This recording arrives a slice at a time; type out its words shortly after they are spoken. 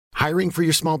Hiring for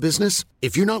your small business?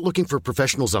 If you're not looking for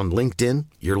professionals on LinkedIn,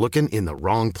 you're looking in the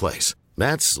wrong place.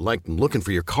 That's like looking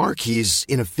for your car keys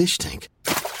in a fish tank.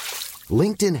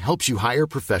 LinkedIn helps you hire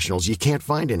professionals you can't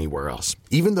find anywhere else,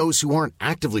 even those who aren't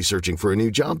actively searching for a new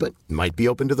job but might be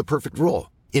open to the perfect role.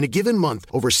 In a given month,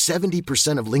 over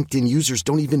 70% of LinkedIn users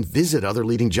don't even visit other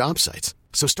leading job sites.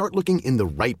 So start looking in the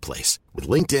right place. With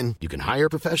LinkedIn, you can hire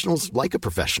professionals like a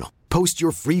professional. Post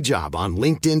your free job on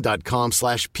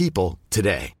linkedin.com/people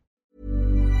today.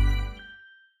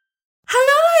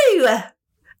 Hello!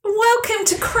 Welcome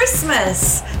to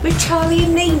Christmas with Charlie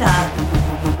and Nina.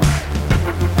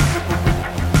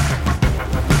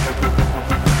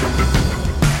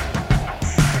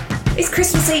 It's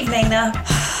Christmas Eve, Nina.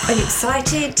 Are you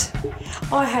excited?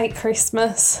 I hate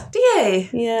Christmas. Do you?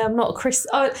 Yeah, I'm not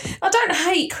a I don't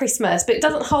hate Christmas, but it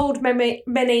doesn't hold many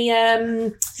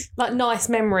like nice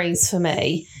memories for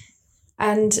me.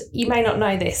 And you may not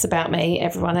know this about me,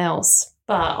 everyone else,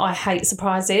 but I hate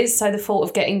surprises. So the thought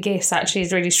of getting gifts actually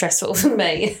is really stressful for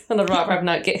me, and I'd rather have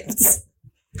no gifts.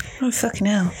 Oh, fucking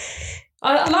hell.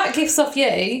 I like gifts off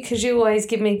you because you always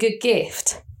give me a good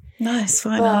gift. Nice,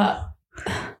 fine. But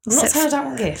I'm not saying I don't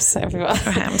want gifts, everyone.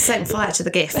 Right, I'm setting fire to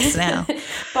the gifts now.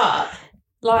 But,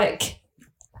 like,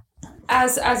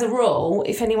 as a rule,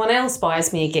 if anyone else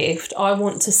buys me a gift, I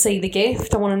want to see the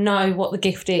gift. I want to know what the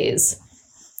gift is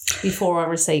before I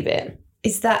receive it.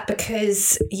 Is that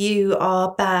because you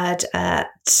are bad at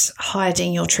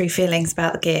hiding your true feelings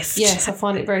about the gift? Yes, I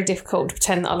find it very difficult to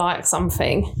pretend that I like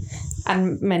something.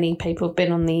 And many people have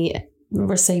been on the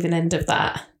receiving end of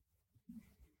that.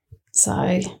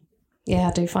 So, yeah,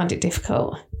 I do find it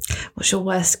difficult. What's your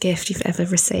worst gift you've ever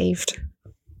received?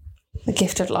 The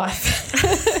gift of life.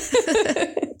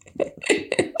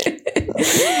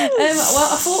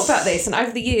 Well, I thought about this, and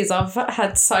over the years, I've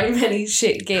had so many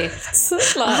shit gifts.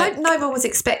 I hope no one was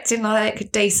expecting like a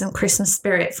decent Christmas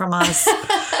spirit from us.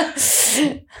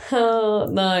 Oh,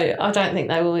 no, I don't think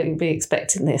they will be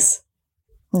expecting this.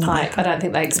 No. Like, I don't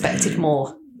think they expected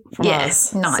more from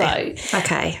us. No. So,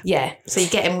 okay. yeah. So you're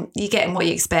getting what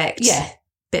you expect. Yeah.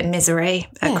 Bit of misery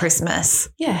at Christmas.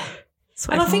 Yeah.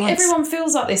 And I think everyone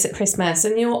feels like this at Christmas,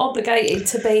 and you're obligated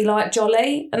to be like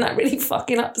jolly, and that really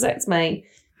fucking upsets me.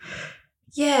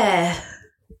 Yeah,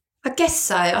 I guess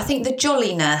so. I think the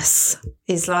jolliness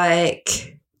is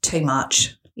like too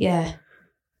much. Yeah.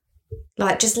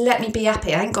 Like, just let me be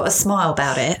happy. I ain't got a smile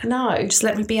about it. No. Just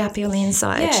let me be happy on the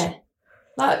inside. Yeah.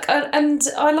 Like, and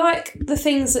I like the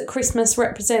things that Christmas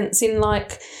represents in,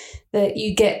 like, that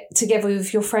you get together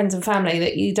with your friends and family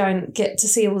that you don't get to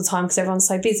see all the time because everyone's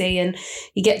so busy, and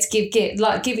you get to give gifts.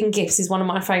 Like, giving gifts is one of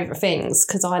my favourite things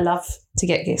because I love to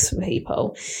get gifts for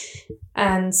people.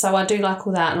 And so I do like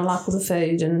all that, and I like all the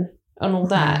food and all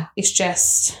that. It's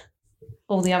just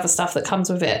all the other stuff that comes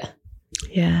with it.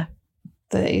 Yeah.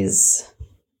 That's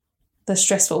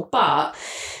stressful. But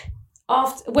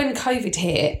when COVID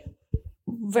hit,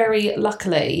 very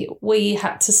luckily, we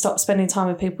had to stop spending time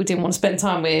with people we didn't want to spend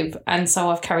time with, and so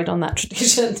I've carried on that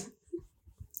tradition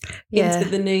into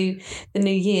the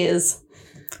new years.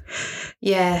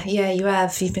 Yeah, you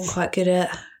have. You've been quite good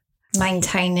at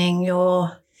maintaining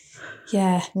your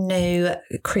new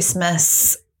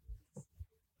Christmas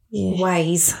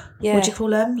ways. Yeah. What do you call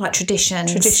them? Like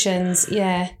traditions. Traditions,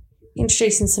 yeah.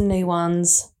 Introducing some new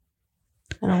ones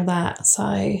and all that.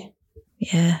 So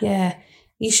yeah.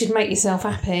 You should make yourself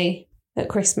happy at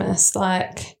Christmas,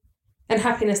 like, and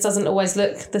happiness doesn't always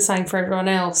look the same for everyone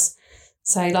else.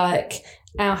 So, like,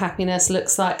 our happiness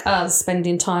looks like us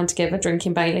spending time together,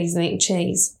 drinking Baileys and eating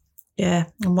cheese. Yeah,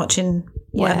 and watching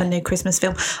whatever new Christmas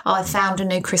film. Oh, I found a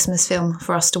new Christmas film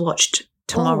for us to watch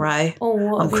tomorrow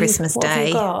on Christmas Day. What have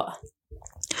you got?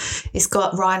 It's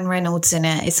got Ryan Reynolds in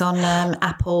it. It's on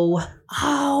Apple.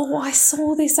 Oh, I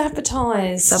saw this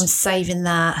advertised. So I'm saving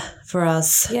that for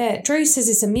us. Yeah, Drew says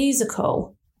it's a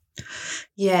musical.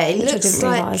 Yeah, it looks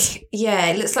like realise.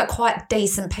 it looks like quite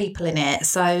decent people in it.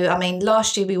 So I mean,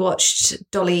 last year we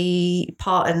watched Dolly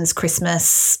Parton's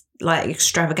Christmas like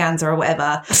extravaganza or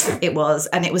whatever it was,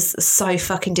 and it was so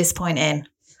fucking disappointing.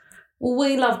 Well,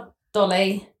 we love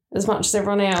Dolly as much as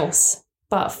everyone else,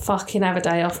 but fucking have a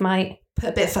day off, mate. Put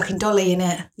a bit of fucking Dolly in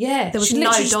it. Yeah, there was she no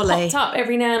literally Dolly. Just popped up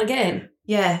every now and again.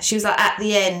 Yeah, she was like at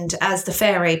the end as the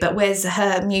fairy, but where's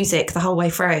her music the whole way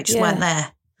through? It just weren't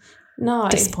there. No,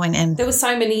 disappointing. There were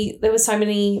so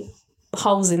many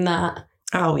holes in that.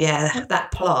 Oh yeah,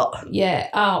 that plot. Yeah.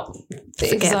 Oh,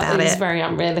 Forget about it. It was very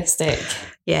unrealistic.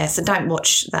 Yeah, so don't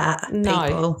watch that. No.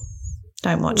 People.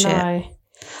 Don't watch it. I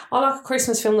like a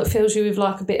Christmas film that fills you with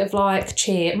like a bit of like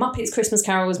cheer. Muppets Christmas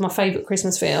Carol was my favourite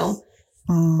Christmas film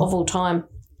of all time,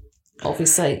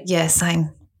 obviously. Yeah,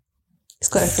 same. It's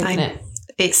got everything in it.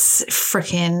 It's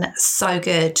freaking so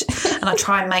good. And I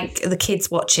try and make the kids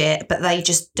watch it, but they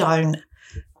just don't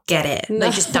get it. No.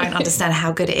 They just don't understand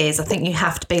how good it is. I think you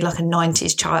have to be like a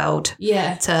 90s child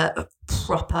to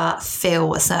proper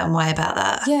feel a certain way about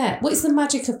that. Yeah. Well, it's the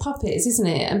magic of puppets, isn't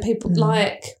it? And people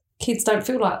kids don't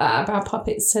feel like that about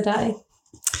puppets today.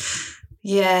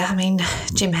 Yeah. I mean,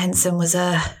 Jim Henson was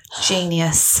a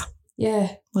genius.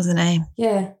 Yeah. Wasn't he?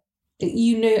 Yeah.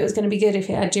 You knew it was going to be good if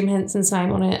it had Jim Henson's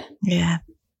name on it. Yeah.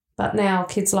 But now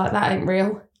kids like that ain't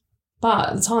real. But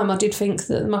at the time I did think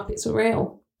that the Muppets were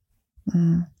real.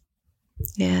 Mm.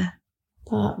 Yeah.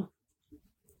 But,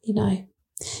 you know,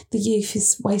 the youth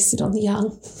is wasted on the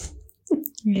young.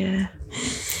 Yeah.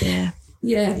 Yeah.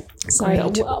 Yeah.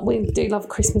 So we do love a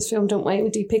Christmas film, don't we?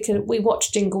 We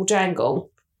watch Jingle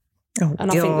Jangle. Oh,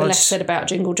 and I think the less said about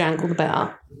Jingle Jangle, the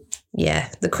better. Yeah.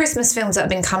 The Christmas films that have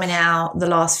been coming out the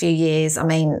last few years, I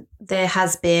mean, there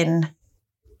has been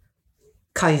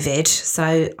COVID,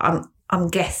 so I'm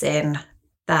guessing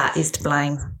that is to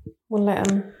blame. We'll let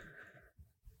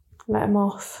them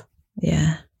off.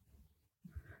 Yeah.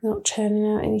 They're not churning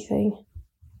out anything.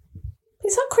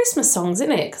 It's like Christmas songs,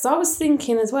 isn't it? Because I was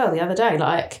thinking as well the other day,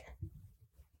 like,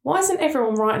 why isn't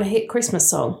everyone writing a hit Christmas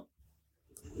song?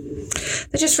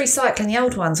 They're just recycling the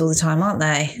old ones all the time, aren't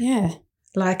they? Yeah.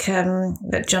 Like John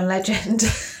Legend.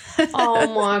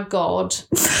 Oh, my God.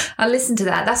 I listened to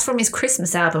that. That's from his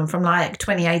Christmas album from, like,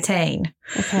 2018.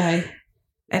 Okay.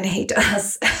 And he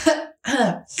does...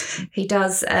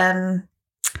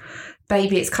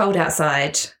 Baby, It's Cold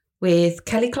Outside with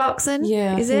Kelly Clarkson.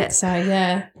 Yeah, is I think it? So,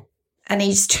 yeah. And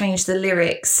he's changed the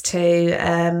lyrics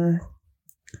to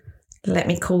let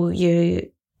me call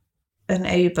you an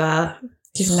Uber.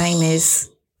 His name is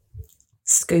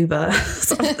Scuba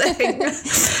something.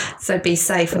 So be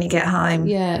safe when you get home.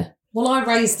 Yeah. Well, I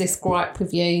raised this gripe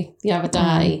with you the other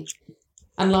day.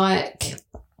 And, like,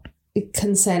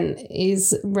 consent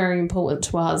is very important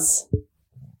to us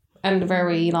and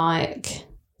very, like,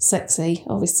 sexy,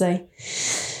 obviously.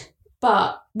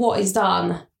 But what he's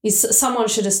done is someone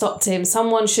should have stopped him.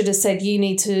 Someone should have said, you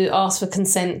need to ask for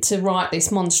consent to write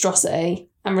this monstrosity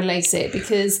and release it,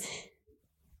 because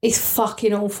it's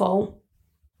fucking awful.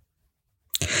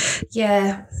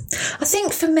 Yeah. I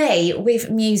think for me, with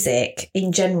music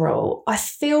in general, I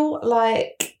feel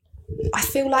like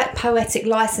poetic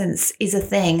license is a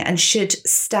thing and should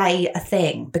stay a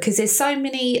thing, because there's so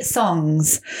many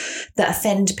songs that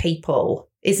offend people,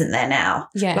 isn't there now?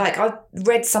 Yeah. Like I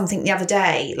read something the other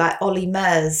day, like Ollie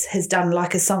Murs has done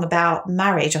like a song about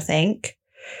marriage, I think.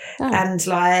 Oh. And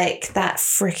like that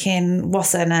freaking,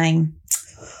 what's her name?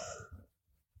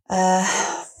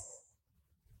 Oh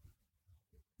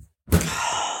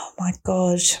my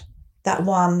God. That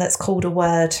one that's called A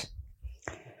Word.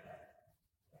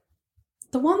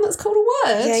 The one that's called A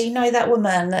Word? Yeah, you know that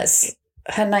woman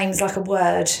her name's like a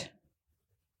word.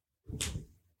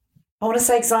 I want to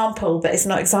say example, but it's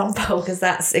not example because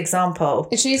that's example.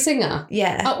 Is she a singer?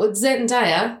 Yeah. Oh, with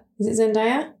Zendaya. Is it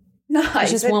Zendaya? No.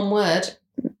 It's just one word.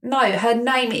 No, her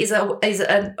name is a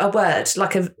word,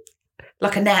 like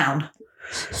a noun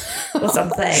or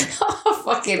something.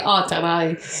 I don't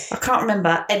know. I can't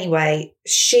remember. Anyway,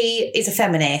 she is a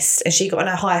feminist and she got on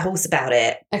a high horse about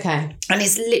it. Okay. And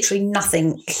it's literally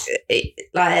nothing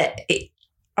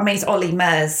it's Ollie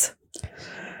Murs.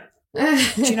 Do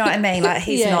you know what I mean? Like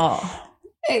he's not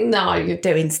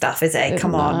doing stuff, is he?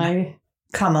 Come on.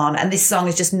 And this song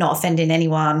is just not offending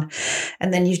anyone.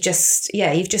 And then you've just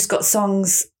got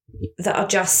songs that are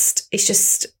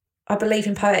just, I believe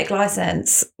in poetic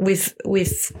license with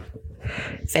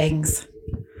things.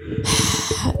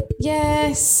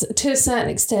 Yes, to a certain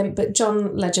extent, but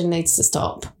John Legend needs to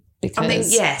stop. Because I mean,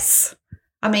 yes.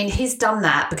 I mean, he's done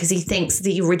that because he thinks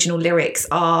the original lyrics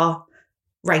are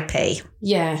rapey.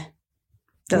 Yeah.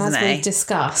 Doesn't as we've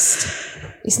discussed,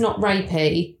 it's not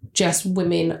rapey, just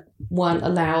women weren't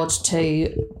allowed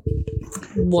to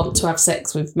want to have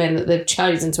sex with men that they've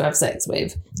chosen to have sex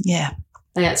with. Yeah.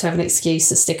 They had to have an excuse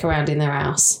to stick around in their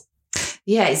house.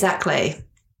 Yeah, exactly.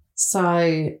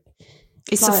 So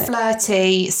it's a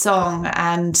flirty song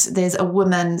and there's a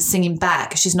woman singing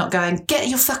back. She's not going, get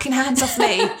your fucking hands off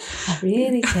me. I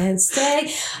really can't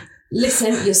stay.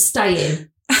 Listen, you're staying.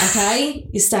 Okay?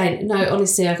 You're staying. No,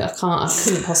 honestly, I can't. I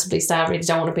couldn't possibly stay. I really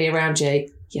don't want to be around you.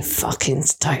 You fucking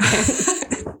stay.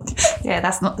 Yeah,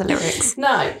 that's not the lyrics.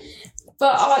 No.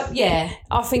 But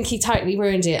I think he totally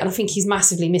ruined it, and I think he's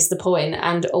massively missed the point,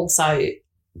 and also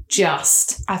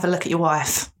just have a look at your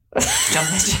wife, John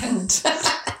Legend.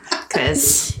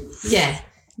 Because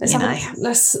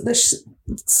let's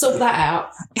sort that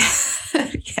out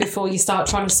before you start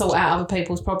trying to sort out other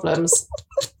people's problems.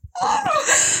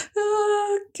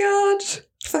 Oh, God.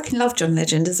 Fucking love John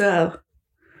Legend as well.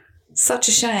 Such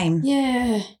a shame.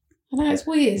 Yeah. I know, it's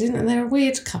weird, isn't it? They're a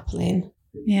weird couple in.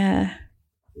 Yeah.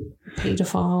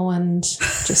 Paedophile and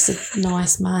just a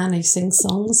nice man who sings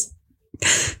songs.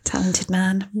 Talented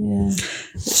man. Yeah.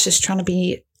 It's just trying to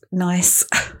be nice.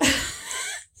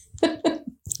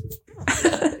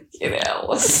 You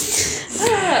know.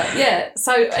 Yeah.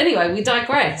 So anyway, we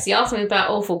digress. You asked me about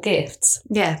awful gifts.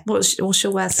 Yeah. What's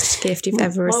your worst gift you've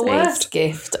ever received? My worst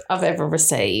gift I've ever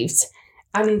received,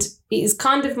 and it is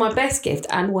kind of my best gift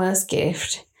and worst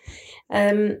gift.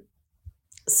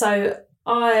 So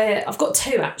I've got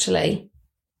two actually.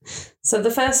 So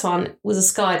the first one was a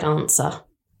sky dancer.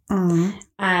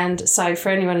 And so for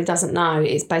anyone who doesn't know,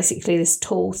 it's basically this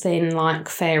tall, thin, like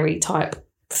fairy type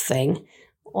thing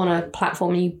on a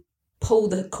platform. You pull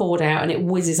the cord out and it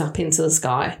whizzes up into the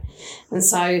sky. And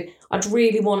so I'd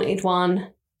really wanted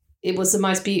one. It was the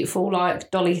most beautiful,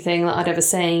 like, dolly thing that I'd ever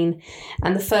seen.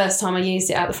 And the first time I used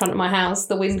it out the front of my house,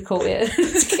 the wind caught it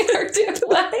and carried it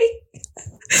away.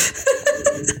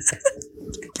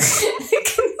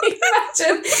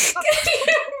 Can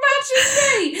you imagine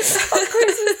me on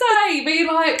Christmas Day being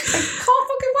like, I can't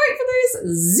fucking wait for this,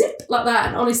 zip, like that,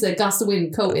 and honestly a gust of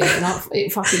wind caught it and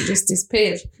it fucking just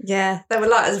disappeared. Yeah, they were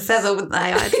light as a feather, weren't they?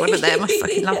 I had one of them. I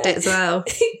fucking loved it as well.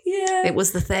 Yeah, it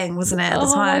was the thing, wasn't it, at the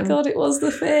time? time? Oh my God, it was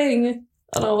the thing.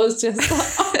 And I was just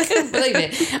like, I couldn't believe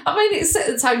it. I mean, it set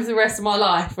the tone for the rest of my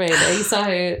life, really.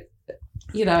 So,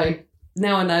 you know,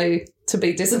 now I know to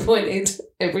be disappointed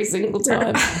every single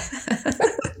time.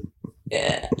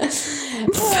 Yeah.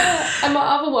 And my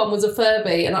other one was a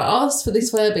Furby, and I asked for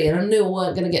this Furby and I knew I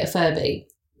weren't going to get a Furby.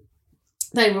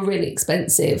 They were really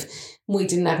expensive. We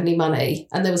didn't have any money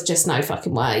and there was just no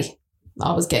fucking way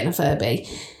I was getting a Furby.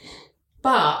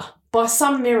 But by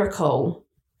some miracle,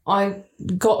 I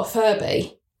got a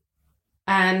Furby,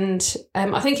 and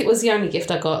I think it was the only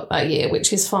gift I got that year,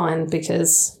 which is fine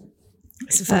because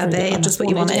it's a Furby and that's what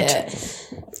you wanted.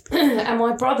 And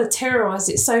my brother terrorised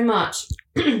it so much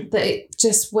that it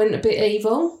just went a bit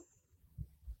evil,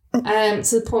 to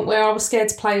the point where I was scared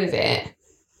to play with it.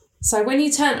 So when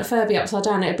you turn a Furby upside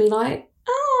down, it'd be like,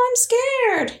 oh, I'm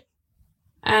scared.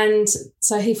 And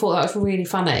so he thought that was really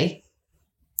funny,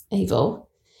 evil.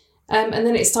 And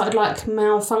then it started like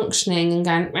malfunctioning and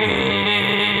going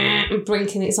and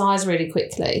blinking its eyes really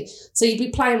quickly. So you'd be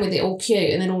playing with it all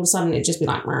cute, and then all of a sudden it'd just be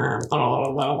like,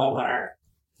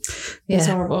 it's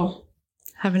horrible.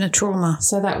 Having a trauma.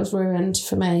 So that was ruined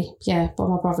for me, yeah, by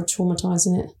my brother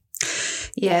traumatising it.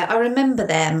 Yeah, I remember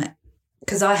them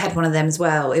because I had one of them as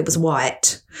well. It was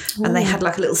white, and they had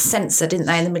like a little sensor, didn't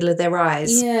they, in the middle of their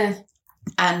eyes? Yeah.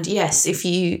 And yes, if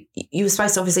you were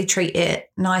supposed to obviously treat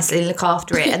it nicely, look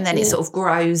after it, and then it sort of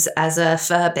grows as a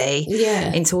Furby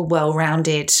into a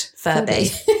well-rounded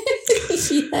Furby.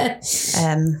 Yeah.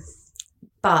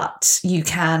 But you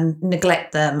can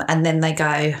neglect them and then they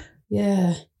go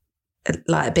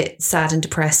like a bit sad and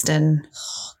depressed and...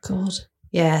 Oh, God.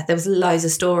 Yeah, there was loads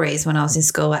of stories when I was in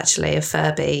school, actually, of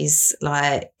Furbies,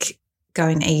 like,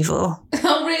 going evil.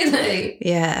 Oh, really?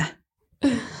 Yeah.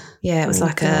 Yeah, it was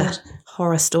a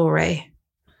horror story.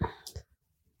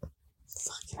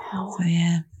 Fucking hell. So,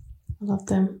 yeah. I love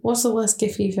them. What's the worst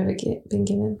gift you've ever been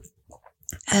given?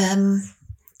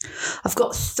 I've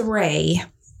got 3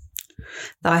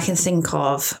 that I can think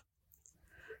of.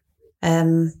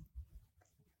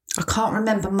 I can't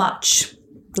remember much.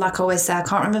 Like I always say, I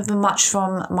can't remember much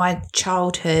from my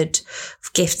childhood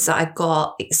of gifts that I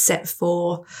got, except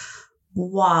for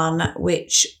one,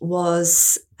 which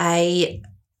was I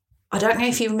don't know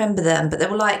if you remember them, but they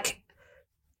were like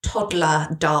toddler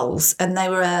dolls, and they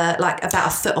were like about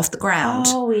a foot off the ground.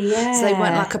 Oh, yeah. So they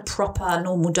weren't like a proper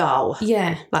normal doll.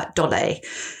 Yeah. Like dolly.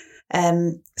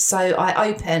 So I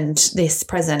opened this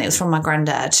present. It was from my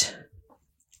granddad.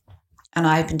 And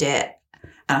I opened it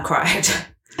and I cried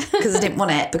because I didn't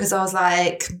want it, because I was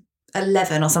like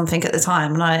 11 or something at the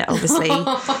time, and I obviously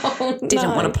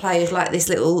didn't want to play with like this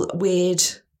little weird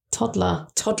toddler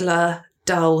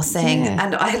doll thing. Yeah.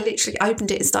 And I literally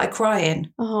opened it and started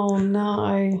crying. Oh,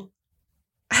 no.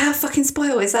 How fucking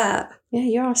spoiled is that? Yeah,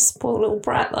 you're a spoiled little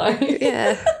brat, though.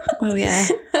 Yeah. Well, yeah,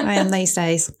 I am these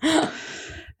days.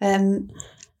 And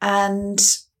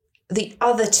the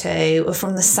other 2 are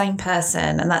from the same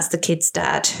person, and that's the kid's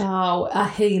dad. Oh,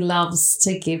 he loves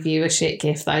to give you a shit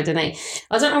gift, though, doesn't he?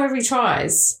 I don't know whether he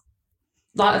tries.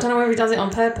 Like, I don't know whether he does it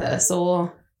on purpose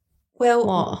or... Well,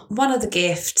 what? One of the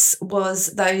gifts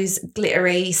was those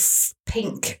glittery,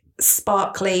 pink,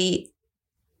 sparkly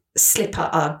slipper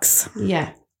Uggs.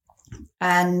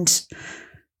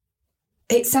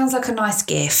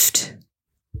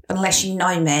 unless you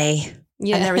know me.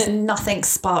 Yeah. And there is nothing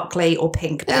sparkly or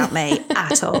pink about me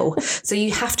at all. So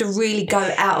you have to really go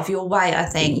out of your way, I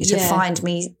think, to find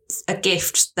me a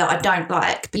gift that I don't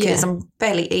like, because I'm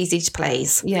fairly easy to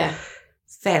please. Yeah.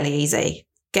 Fairly easy.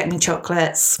 Get me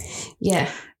chocolates. Yeah.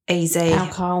 Easy.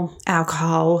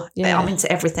 Alcohol. Yeah. I'm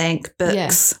into everything.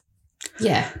 Books.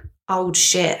 Yeah. Old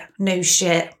shit. New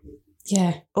shit.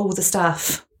 Yeah. All the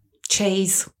stuff.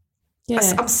 Cheese. Yeah.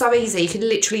 I'm so easy. You could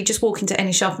literally just walk into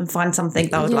any shop and find something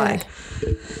that I would like.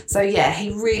 So, he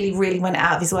really, really went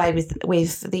out of his way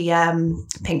with the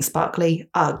pink sparkly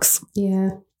Uggs.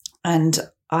 Yeah. And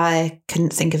I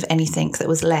couldn't think of anything that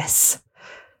was less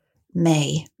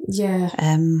me. Yeah.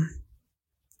 And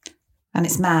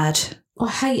it's mad. I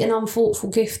hate an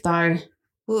unthoughtful gift, though.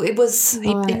 Well, it was,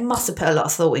 he must have put a lot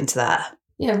of thought into that.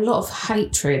 Yeah, a lot of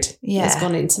hatred has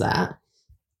gone into that.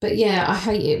 But yeah, I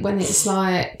hate it when it's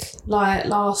like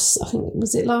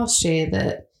was it last year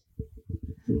that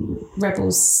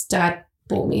Rebel's dad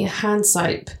bought me a hand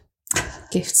soap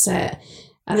gift set,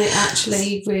 and it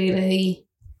actually really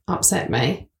upset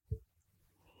me,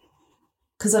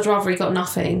 because I'd rather he got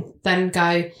nothing than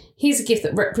go, here's a gift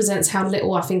that represents how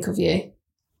little I think of you.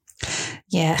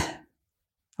 Yeah.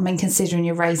 I mean, considering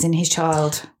you're raising his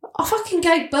child. I fucking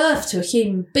gave birth to a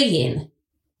human being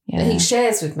that he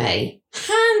shares with me.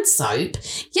 Hand soap?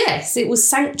 Yes, it was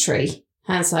Sanctuary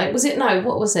hand soap. Was it? No,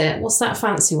 what was it? What's that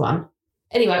fancy one?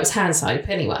 Anyway, it was hand soap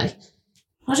anyway.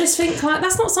 I just think, like,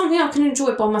 that's not something I can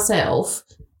enjoy by myself.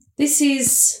 This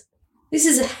is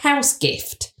a house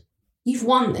gift. You've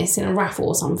won this in a raffle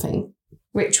or something.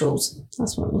 Rituals.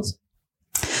 That's what it was.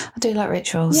 I do like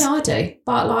rituals. Yeah, I do.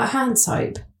 But like hand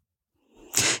soap.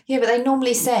 Yeah, but they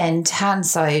normally send hand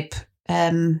soap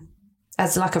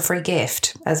as like a free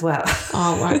gift as well.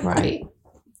 Oh, right.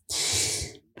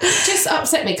 It just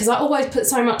upset me because I always put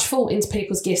so much thought into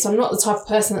people's gifts. I'm not the type of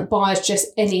person that buys just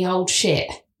any old shit.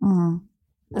 Mm.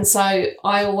 And so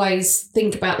I always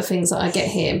think about the things that I get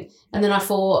him. And then I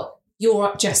thought,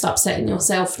 you're just upsetting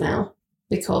yourself now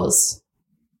because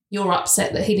you're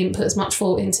upset that he didn't put as much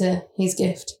thought into his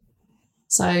gift.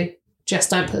 So just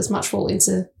don't put as much thought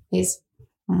into his,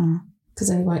 because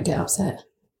then he won't get upset.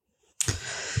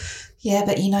 Yeah,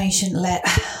 but you shouldn't let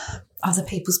other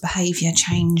people's behaviour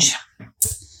change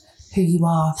who you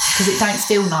are, because it don't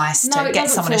feel nice to get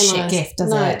someone a shit gift,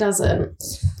 does it? No, it doesn't.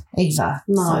 Either.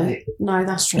 No,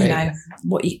 that's true.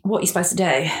 What you're supposed to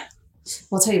do.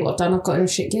 Well, I'll tell you what I've done. I've got him a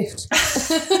shit gift.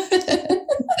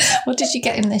 What did you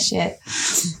get him this year?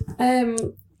 I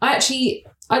actually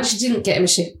didn't get him a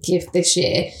shit gift this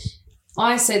year.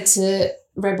 I said to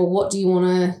Rebel, what do you want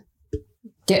to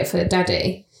get for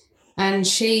Daddy? And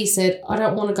she said, I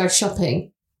don't want to go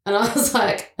shopping. And I was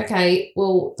like, okay,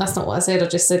 well, that's not what I said. I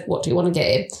just said, what do you want to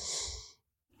get him?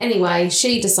 Anyway,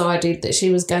 she decided that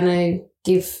she was going to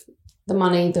give the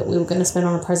money that we were going to spend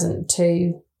on a present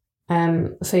to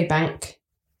a food bank.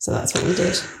 So that's what we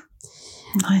did.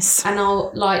 Nice. And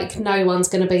no one's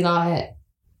going to be like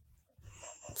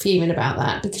fuming about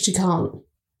that, because you can't.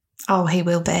 Oh, he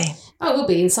will be. Oh, we'll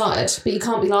be inside, but you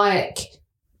can't be like,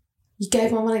 you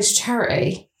gave my money to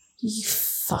charity. You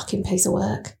fucking piece of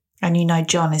work. And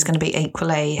John is going to be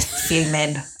equally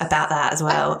fuming about that as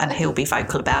well, and he'll be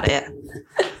vocal about it.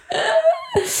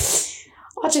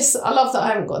 I love that I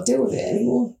haven't got to deal with it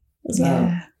anymore as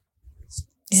well.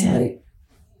 So,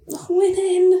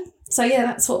 winning. So yeah,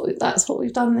 that's what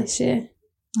we've done this year.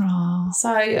 Aww. So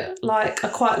I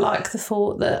quite like the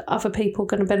thought that other people are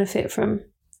going to benefit from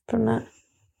that.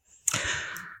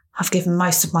 I've given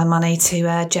most of my money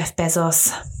to Jeff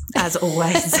Bezos, as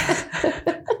always.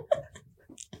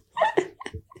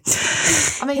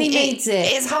 I mean, he needs it.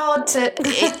 It's hard to.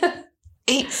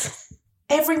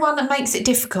 Everyone makes it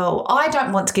difficult. I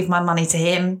don't want to give my money to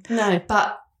him. No,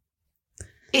 but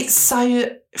it's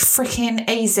so freaking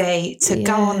easy to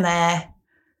go on there,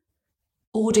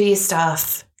 order your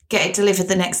stuff, get it delivered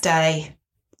the next day,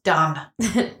 done.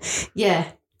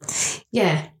 Yeah.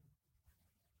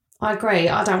 I agree.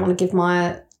 I don't want to give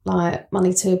my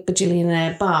money to a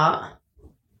bajillionaire, but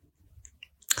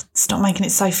stop making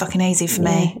it so fucking easy for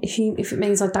me. If it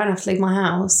means I don't have to leave my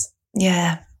house,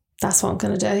 that's what I'm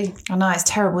going to do. I know, it's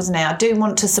terrible, isn't it? I do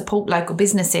want to support local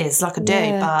businesses, like I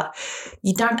do, but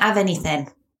you don't have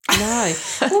anything. No.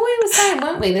 Well, we were saying,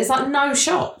 weren't we? There's no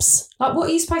shops. What are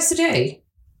you supposed to do?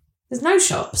 There's no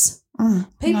shops.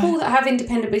 People that have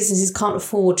independent businesses can't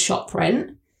afford shop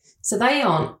rent, so they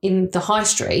aren't in the high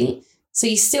street. So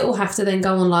you still have to then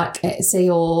go on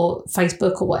Etsy or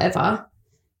Facebook or whatever.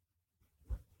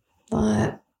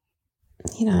 But,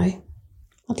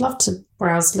 I'd love to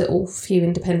browse few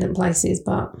independent places,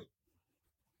 but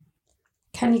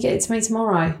can you get it to me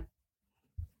tomorrow?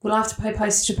 Will I have to pay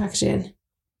postage and packaging?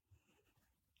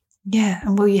 Yeah,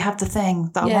 and will you have the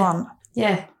thing that I want?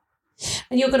 Yeah.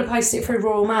 And you're going to post it through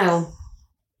Royal Mail.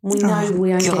 We know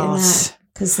we ain't getting that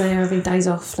because they're having days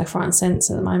off left, right and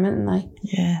centre at the moment, aren't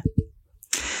they? Yeah.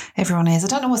 Everyone is. I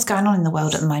don't know what's going on in the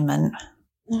world at the moment.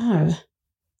 No.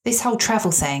 This whole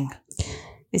travel thing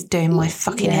is doing my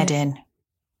fucking head in.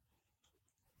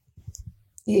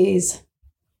 It is.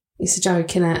 It's a joke,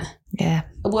 innit? Yeah.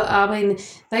 Well, I mean,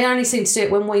 they only seem to do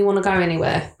it when we want to go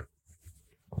anywhere.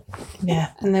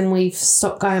 Yeah. And then we've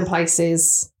stopped going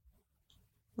places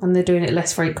and they're doing it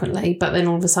less frequently. But then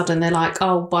all of a sudden they're like,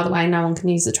 oh, by the way, no one can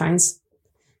use the trains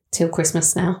till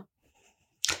Christmas now.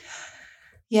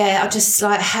 Yeah, I just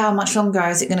like, how much longer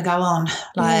is it going to go on?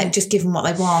 Like, just give them what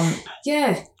they want.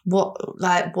 Yeah.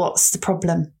 What's the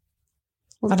problem?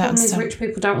 Well, the problem is rich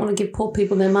people don't want to give poor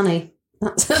people their money.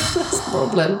 That's the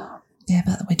problem. Yeah,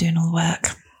 but we're doing all the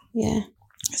work. Yeah.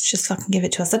 Let's just fucking give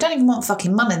it to us. They don't even want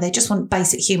fucking money. They just want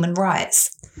basic human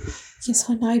rights. Yes,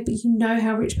 I know, but you know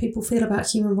how rich people feel about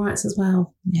human rights as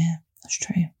well. Yeah, that's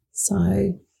true.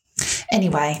 So,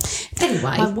 anyway,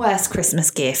 my worst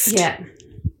Christmas gift,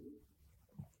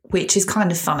 which is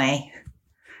kind of funny,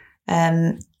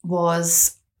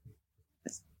 was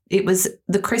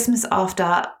the Christmas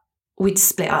after we'd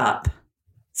split up.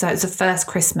 So it was the first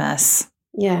Christmas.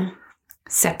 Yeah.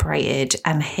 Separated,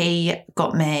 and he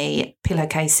got me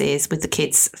pillowcases with the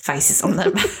kids' faces on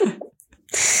them.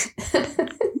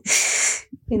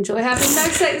 Enjoy having no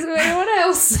sex with anyone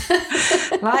else.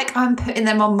 Like I'm putting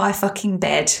them on my fucking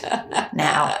bed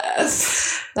now.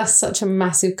 That's such a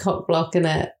massive cock block, isn't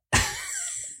it?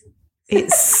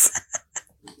 It's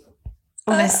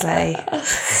honestly.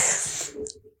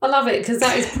 I love it because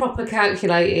that is proper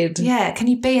calculated. Yeah, can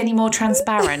you be any more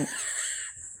transparent?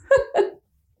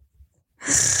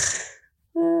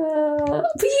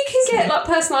 But you can get like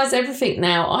personalised everything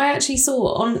now. I actually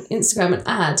saw on Instagram an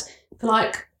ad for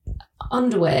like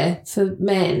underwear for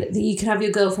men that you can have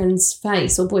your girlfriend's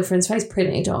face or boyfriend's face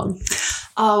printed on.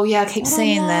 Oh yeah, I keep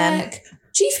seeing them.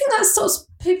 Do you think that stops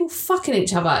people fucking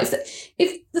each other?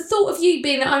 If the thought of you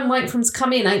being at home waiting for them to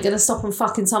come in ain't going to stop them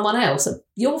fucking someone else,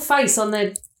 your face on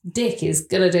their dick is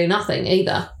going to do nothing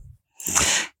either.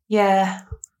 Yeah.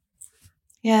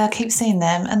 Yeah, I keep seeing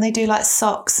them, and they do like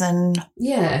socks and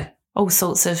all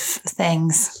sorts of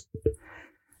things.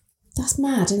 That's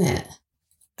mad, isn't it?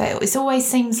 But it always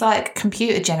seems like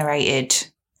computer generated.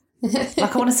 Like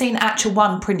I want to see an actual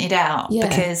one printed out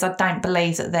because I don't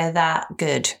believe that they're that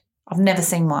good. I've never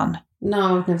seen one.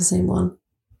 No, I've never seen one.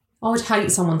 I would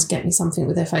hate someone to get me something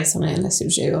with their face on it unless it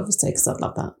was you, obviously, because I'd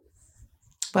love that.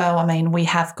 Well, I mean, we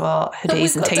have got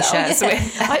hoodies and T-shirts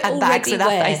and bags with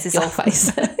our faces your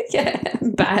face.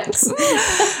 Bags.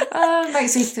 It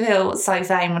makes me feel so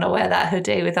vain when I wear that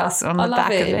hoodie with us on the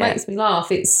back of it. It makes me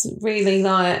laugh. It's really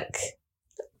like,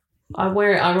 I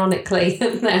wear it ironically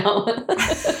now.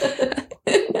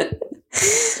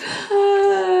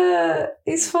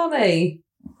 It's funny.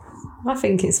 I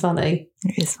think it's funny.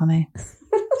 It is funny.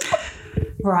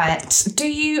 Right. Do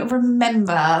you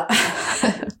remember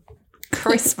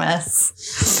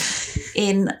Christmas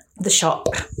in the shop?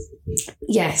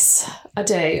 Yes, I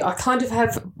do. I kind of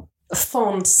have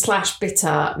fond /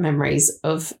 bitter memories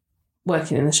of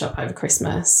working in the shop over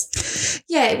Christmas.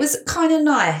 Yeah, it was kind of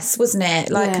nice, wasn't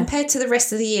it? Like compared to the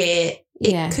rest of the year,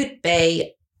 it could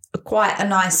be quite a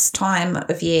nice time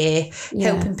of year,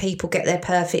 helping people get their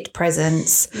perfect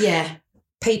presents. Yeah.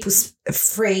 People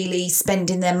freely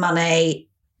spending their money.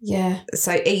 Yeah.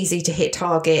 So easy to hit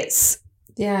targets.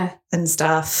 Yeah. And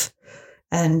stuff.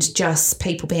 And just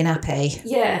people being happy.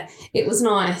 Yeah, it was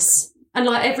nice. And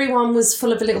like everyone was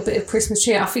full of a little bit of Christmas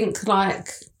cheer. I think like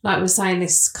we're saying,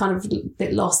 this kind of a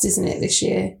bit lost, isn't it, this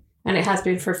year? And it has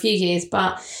been for a few years.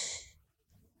 But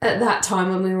at that time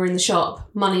when we were in the shop,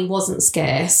 money wasn't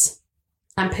scarce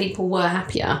and people were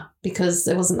happier because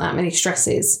there wasn't that many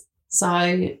stresses.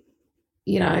 So,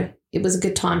 you know, it was a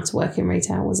good time to work in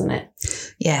retail, wasn't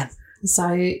it? Yeah.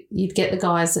 So you'd get the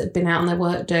guys that had been out on their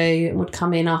work day and would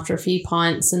come in after a few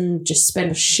pints and just spend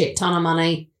a shit ton of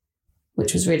money,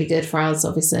 which was really good for us,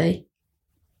 obviously.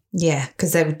 Yeah,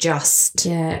 because they would just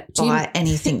buy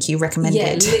anything you recommended.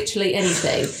 Yeah, literally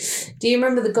anything. Do you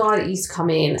remember the guy that used to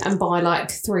come in and buy like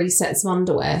 3 sets of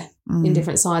underwear in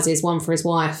different sizes, one for his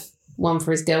wife, one for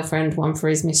his girlfriend, one for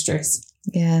his mistress?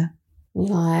 Yeah. And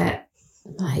you're like,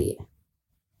 mate,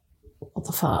 what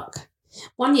the fuck?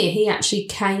 One year he actually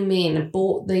came in and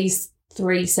bought these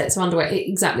 3 sets of underwear,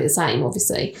 exactly the same,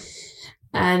 obviously,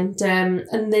 and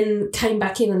then came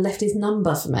back in and left his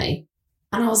number for me.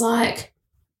 And I was like,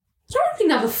 I don't want to be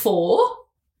number 4.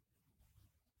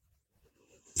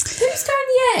 Who's going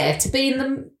fair to be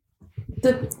in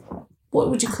the what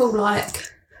would you call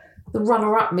like the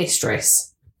runner-up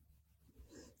mistress?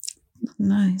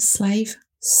 No, slave.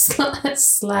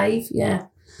 Slave, yeah.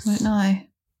 I don't know.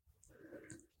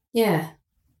 Yeah,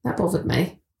 that bothered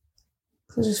me.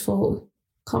 I just thought,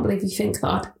 can't believe you think that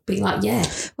I'd be like, yeah.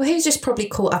 Well, he was just probably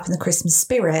caught up in the Christmas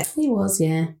spirit. He was,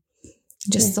 yeah.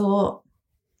 Just thought.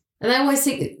 And they always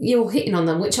think you're hitting on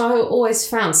them, which I always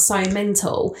found so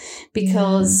mental,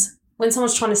 because when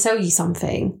someone's trying to sell you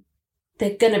something,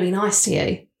 they're going to be nice to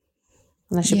you.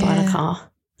 Unless you're buying a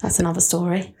car. That's another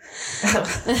story.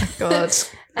 Oh, God.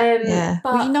 But,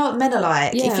 well, you know what men are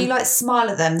like. Yeah. If you like smile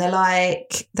at them, they're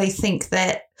like, they think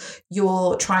that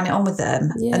you're trying it on with them.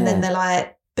 Yeah. And then they're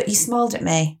like, but you smiled at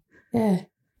me. Yeah.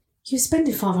 You're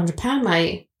spending £500,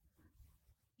 mate.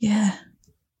 Yeah.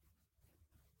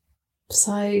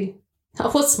 So I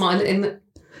was smiling.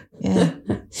 Yeah.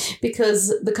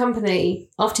 Because the company,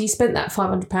 after you spent that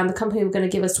 £500, the company were going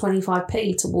to give us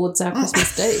 25p towards our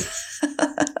Christmas do.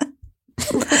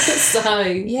 So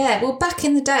yeah, well, back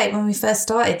in the day when we first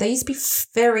started, they used to be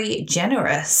very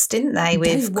generous, didn't they,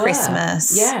 with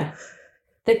Christmas? Yeah.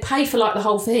 They'd pay for like the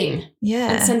whole thing.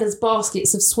 Yeah. And send us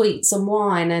baskets of sweets and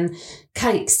wine and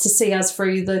cakes to see us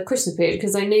through the Christmas period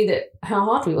because they knew that how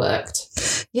hard we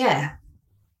worked. Yeah.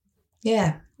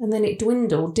 Yeah. And then it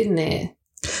dwindled, didn't it?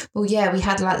 Well, yeah, we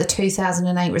had like the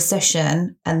 2008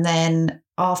 recession, and then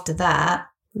after that,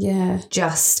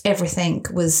 just everything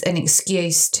was an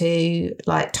excuse to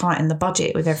like tighten the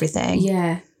budget with everything.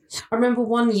 Yeah. I remember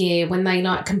one year when they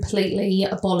like completely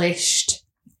abolished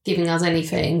giving us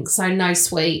anything. So no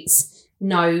sweets,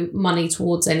 no money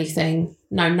towards anything,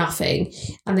 no nothing.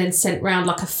 And then sent round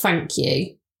like a thank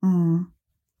you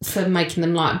for making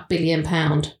them like £1 billion.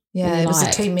 Yeah, it was a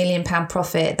 £2 million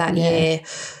profit that year.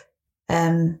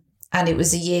 And it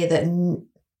was a year that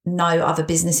no other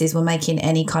businesses were making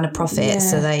any kind of profit. Yeah.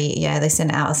 So they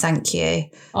sent out a thank you.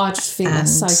 I just think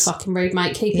that's so fucking rude,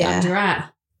 mate. Keep it under your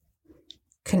hat.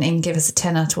 Couldn't even give us a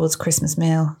tenner towards Christmas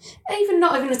meal.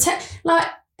 Not even a tenner. Like,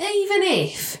 even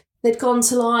if they'd gone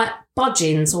to like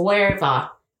Budgeons or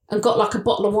wherever and got like a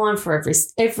bottle of wine for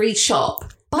every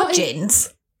shop.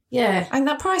 Budgeons? Yeah. Ain't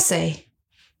that pricey?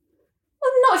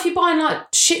 Well, not if you're buying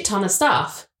like shit ton of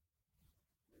stuff.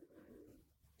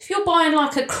 If you're buying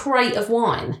like a crate of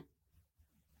wine,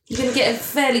 you're going to get a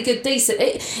fairly good, decent...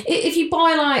 If you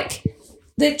buy like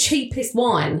the cheapest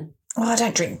wine... Well, I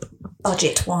don't drink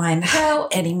budget wine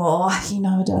anymore. You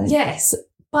know I don't. Yes,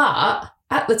 but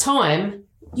at the time,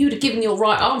 you'd have given your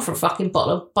right arm for a fucking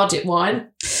bottle of budget wine.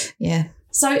 Yeah.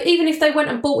 So even if they went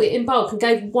and bought it in bulk and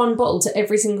gave one bottle to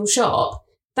every single shop,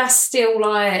 that's still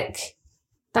like...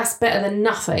 That's better than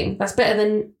nothing. That's better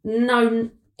than no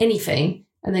anything.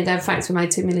 And then go, thanks, we made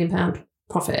 £2 million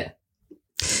profit.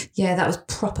 Yeah, that was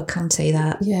proper cunty,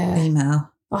 that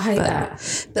email. I hate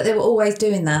that. But they were always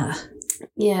doing that.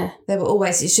 Yeah. They were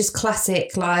always, it's just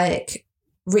classic, like,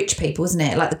 rich people, isn't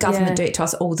it? Like the government do it to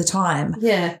us all the time.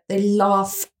 Yeah. They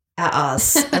laugh at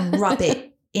us and rub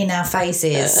it in our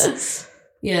faces.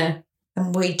 Yeah.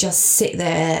 And we just sit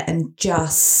there and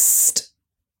just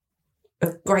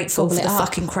are grateful for the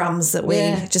fucking crumbs that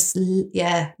we just,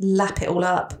 lap it all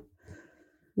up.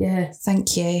 Yeah.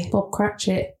 Thank you. Bob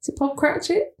Cratchit. Is it Bob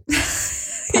Cratchit?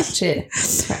 Cratchit.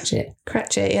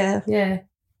 Cratchit, yeah. Yeah.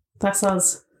 That's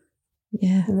us.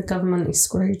 Yeah. And the government is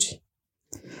Scrooge.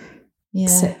 Yeah.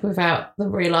 Except without the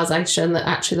realisation that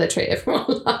actually they treat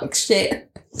everyone like shit.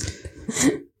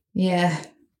 Yeah.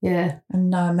 Yeah. And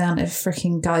no amount of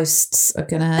freaking ghosts are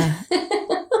going to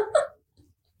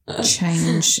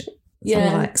change the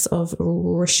likes of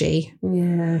Rishi.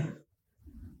 Yeah.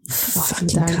 Fucking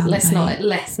don't. Let's not even.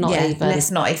 Let's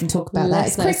not even talk about that.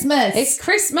 It's Christmas. It's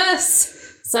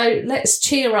Christmas. So let's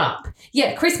cheer up.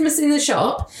 Yeah, Christmas in the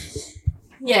shop.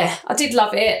 Yeah, I did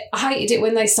love it. I hated it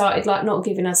when they started like not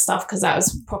giving us stuff because that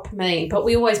was proper mean. But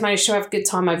we always managed to have a good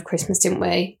time over Christmas, didn't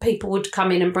we? People would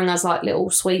come in and bring us like little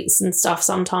sweets and stuff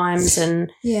sometimes,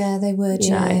 and yeah, they would.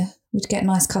 You know, we'd get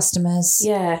nice customers.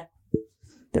 Yeah,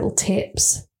 little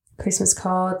tips, Christmas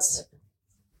cards.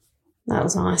 That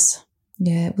was nice.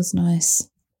 Yeah, it was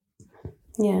nice.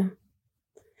 Yeah.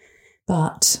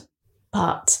 But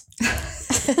it's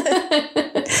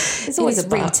always a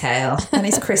retail and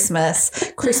it's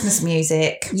Christmas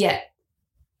music. Yeah.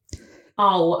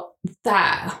 Oh,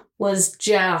 that was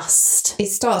just... It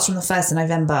starts from the 1st of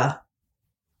November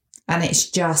and it's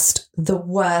just the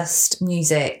worst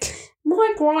music.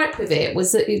 My gripe with it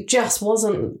was that it just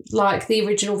wasn't like the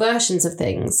original versions of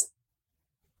things.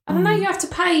 I know you have to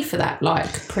pay for that,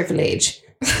 like, privilege,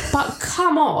 but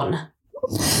come on.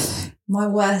 My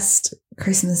worst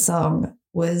Christmas song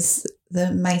was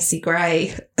the Macy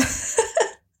Gray.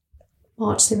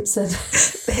 Marge Simpson.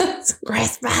 This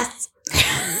Christmas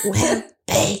will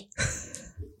be.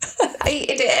 I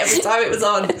hated it every time it was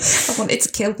on. I wanted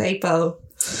to kill people.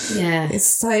 Yeah. It's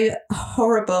so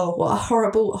horrible. What a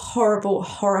horrible, horrible,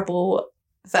 horrible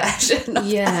version of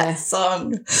that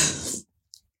song.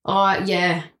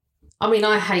 Yeah. I mean,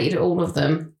 I hated all of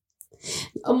them.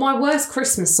 My worst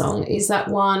Christmas song is that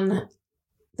one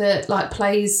that like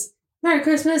plays Merry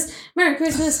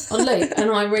Christmas on loop, and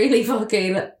I really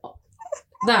fucking,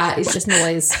 that is just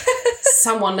noise.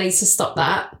 Someone needs to stop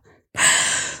that.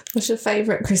 What's your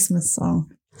favourite Christmas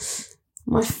song?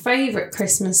 My favourite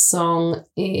Christmas song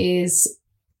is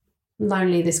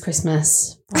Lonely This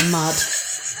Christmas by Mud.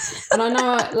 And I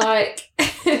know, like,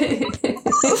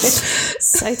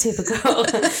 so typical.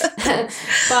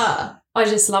 But I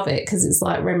just love it because it's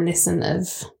like reminiscent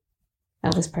of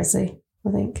Elvis Presley,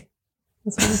 I think.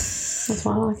 That's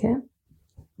why I like it.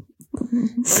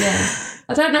 Yeah.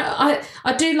 I don't know.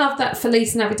 I do love that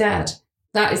Feliz Navidad.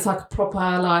 That is like a proper,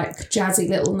 like, jazzy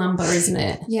little number, isn't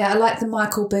it? Yeah, I like the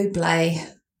Michael Bublé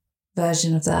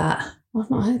version of that. I've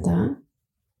not heard that.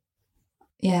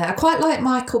 Yeah, I quite like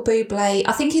Michael Bublé.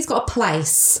 I think he's got a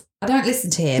place. I don't listen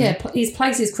to him. Yeah, his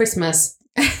place is Christmas,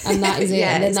 and that is it.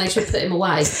 Yeah, and then they should put him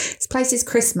away. His place is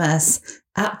Christmas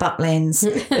at Butlins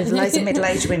with loads of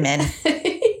middle-aged women.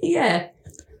 Yeah.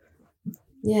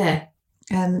 Yeah.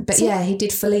 But yeah, he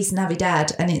did Feliz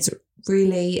Navidad, and it's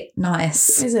really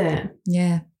nice. Is it?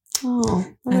 Yeah. Oh,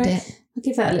 I did. I'll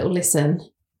give that a little listen.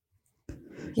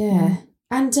 Yeah.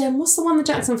 And what's the one that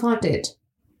Jackson 5 did?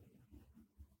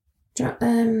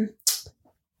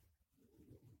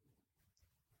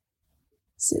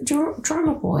 Is it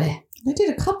Drummer Boy? They did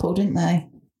a couple, didn't they?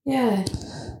 Yeah.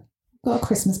 Got a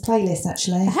Christmas playlist,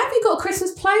 actually. Have you got a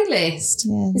Christmas playlist?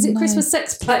 Yeah. Is it Christmas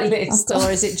sex playlist or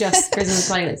is it just Christmas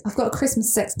playlist? I've got a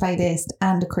Christmas sex playlist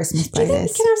and a Christmas playlist. Do you think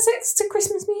you can have sex to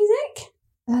Christmas music?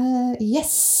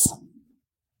 Yes.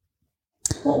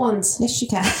 What ones? Yes, you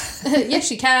can.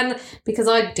 Yes, you can, because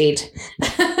I did.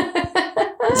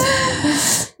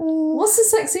 What's the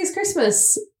sexiest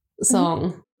Christmas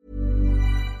song?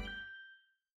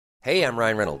 Hey, I'm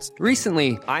Ryan Reynolds.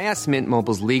 Recently, I asked Mint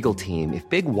Mobile's legal team if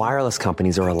big wireless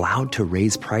companies are allowed to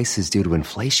raise prices due to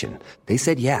inflation. They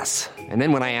said yes. And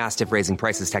then when I asked if raising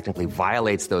prices technically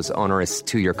violates those onerous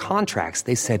two-year contracts,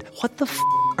 they said, "What the f***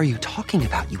 are you talking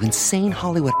about, you insane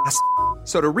Hollywood ass?"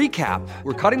 So to recap,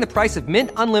 we're cutting the price of Mint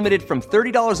Unlimited from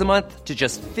 $30 a month to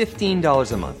just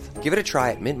 $15 a month. Give it a try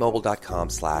at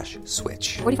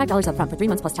mintmobile.com/switch. $45 up front for 3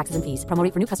 months plus taxes and fees. Promo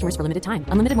rate for new customers for limited time.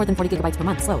 Unlimited more than 40 gigabytes per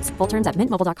month. Slows full terms at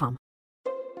mintmobile.com.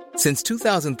 Since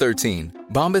 2013,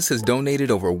 Bombas has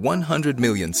donated over 100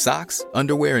 million socks,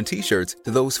 underwear, and T-shirts to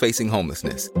those facing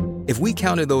homelessness. If we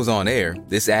counted those on air,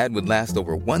 this ad would last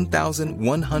over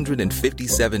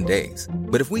 1,157 days.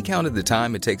 But if we counted the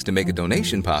time it takes to make a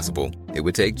donation possible, it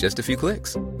would take just a few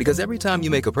clicks. Because every time you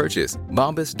make a purchase,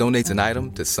 Bombas donates an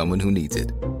item to someone who needs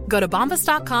it. Go to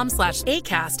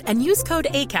bombas.com/ACAST and use code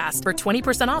ACAST for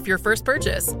 20% off your first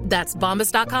purchase. That's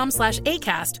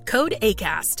bombas.com/ACAST, code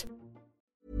ACAST.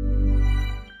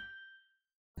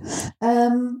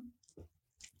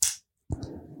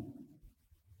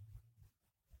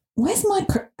 Where's my...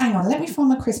 Hang on, let me find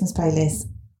my Christmas playlist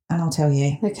and I'll tell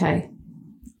you. Okay.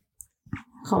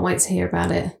 Can't wait to hear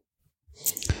about it.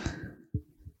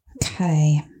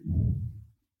 Okay.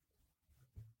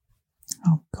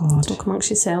 Oh, God. Talk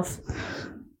amongst yourself.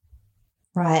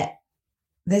 Right.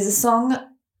 There's a song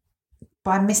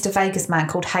by Mr. Vegas Man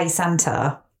called Hey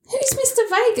Santa. Who's Mr.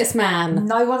 Vegas Man?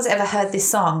 No one's ever heard this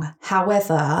song.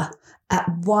 However, at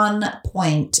one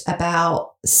point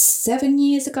about 7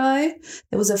 years ago,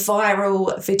 there was a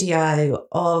viral video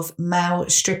of male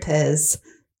strippers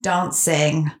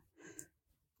dancing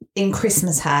in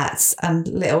Christmas hats and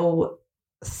little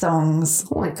thongs.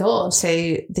 Oh my God.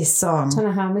 To this song. I don't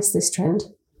know how I missed this trend.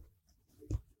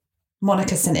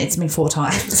 Monica sent it to me 4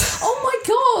 times. Oh my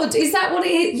God. Is that what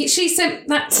it is? She sent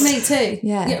that to me too.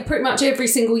 Yeah. Pretty much every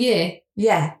single year.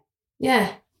 Yeah.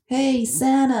 Yeah. Hey,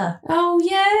 Santa. Oh,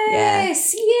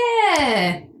 yes.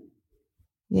 Yeah.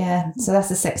 Yeah. So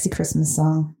that's a sexy Christmas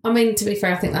song. I mean, to be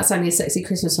fair, I think that's only a sexy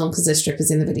Christmas song because there's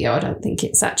strippers in the video. I don't think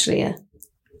it's actually a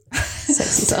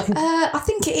sexy song. I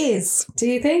think it is. Do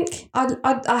you think? I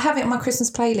have it on my Christmas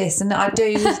playlist and I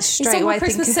do straight away think... It's on my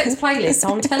Christmas sex playlist,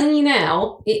 so I'm telling you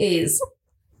now, it is.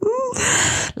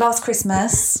 Last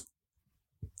Christmas.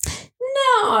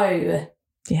 No.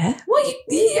 Yeah. What?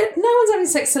 No one's having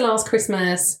sex to Last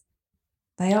Christmas.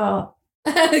 They are.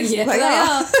 Yeah, they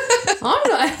are. I'm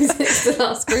not having sex to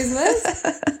Last Christmas.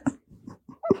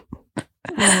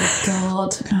 Oh,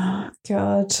 God. Oh,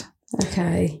 God.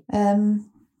 Okay.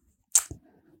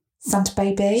 Santa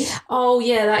Baby. Oh,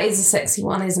 yeah, that is a sexy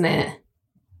one, isn't it?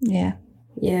 Yeah.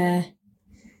 Yeah.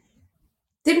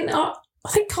 I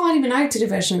think Kylie Minogue did a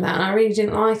version of that and I really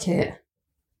didn't like it.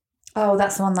 Oh,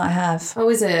 that's the one that I have. Oh,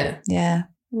 is it? Yeah.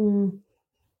 Can't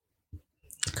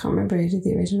remember who did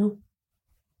the original.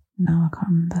 No, I can't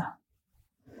remember.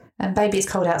 And Baby It's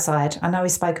Cold Outside. I know we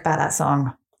spoke about that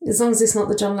song. As long as it's not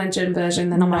the John Legend version,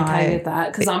 then I'm okay with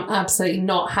that because I'm absolutely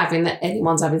not having that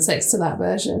anyone's having sex to that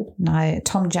version. No,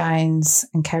 Tom Jones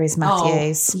and Kerry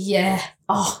Matthews. Oh, yeah.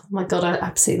 Oh, my God, I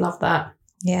absolutely love that.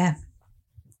 Yeah.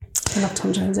 I love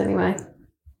Tom Jones anyway.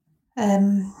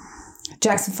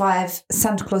 Jackson 5,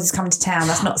 Santa Claus is Coming to Town.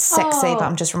 That's not sexy, but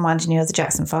I'm just reminding you of the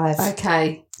Jackson 5.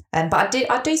 Okay. But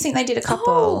I do think they did a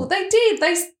couple. Oh, they did.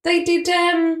 They did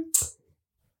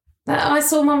that I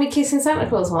Saw Mummy Kissing Santa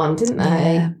Claus one, didn't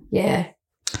they? Yeah.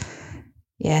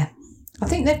 Yeah. I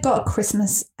think they've got a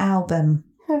Christmas album.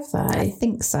 Have they? I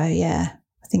think so, yeah.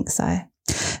 I think so.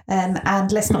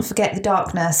 And let's not forget The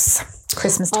Darkness,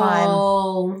 Christmas Time.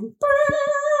 Oh.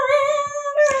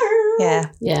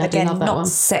 Yeah. Yeah, again, love that not one.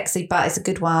 sexy, but it's a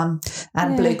good one.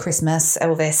 And Blue Christmas,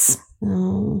 Elvis.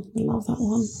 Oh, I love that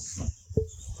one.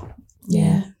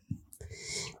 Yeah.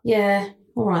 Yeah.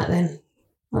 All right then.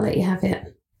 I'll let you have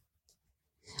it.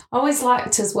 I always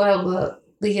liked as well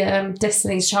the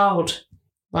Destiny's Child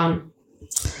one.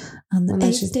 On the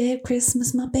 8th day of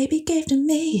Christmas, my baby gave to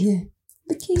me. Yeah.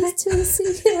 The keys to the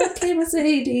CLK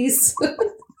Mercedes.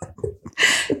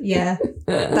 Yeah.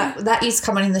 That used to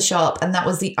come on in the shop, and that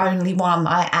was the only one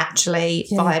I actually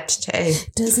vibed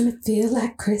to. Doesn't it feel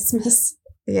like Christmas?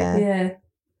 Yeah. Yeah.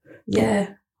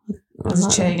 Yeah. That was a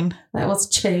tune. That was a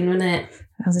tune, wasn't it?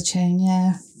 That was a tune,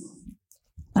 yeah.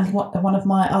 And one of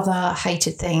my other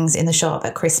hated things in the shop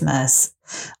at Christmas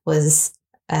was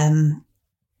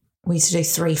we used to do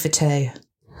 3 for 2.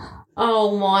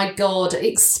 Oh my God.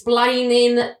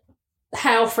 Explaining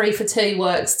how 3 for 2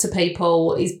 works to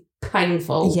people is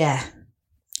painful. Yeah.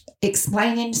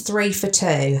 Explaining 3 for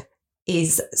 2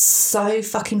 is so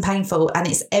fucking painful, and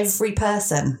it's every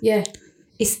person. Yeah.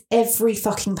 It's every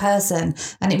fucking person.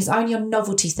 And it was only on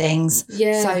novelty things.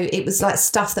 Yeah. So it was like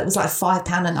stuff that was like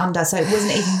 £5 and under. So it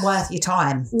wasn't even worth your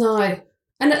time. No.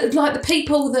 And like the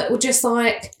people that were just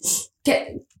like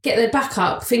get their back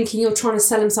up thinking you're trying to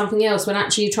sell them something else when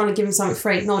actually you're trying to give them something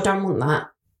free. No, I don't want that.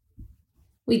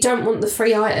 We don't want the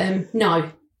free item.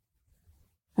 No.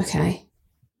 Okay.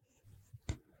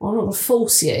 I'm not going to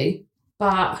force you,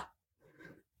 but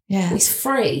Yeah. it's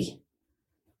free.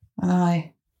 I know.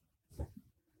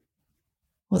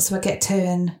 What, so I get 2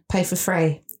 and pay for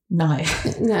free? No.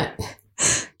 No.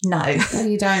 No. No,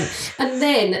 you don't. And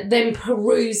then them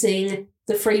perusing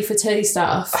the 3 for 2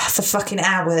 stuff. For fucking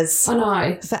hours. I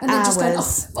know. For and then hours. just going,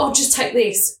 I'll just take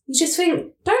this. You just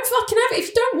think, don't fucking have it. If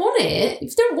you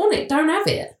don't want it, don't have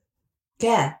it.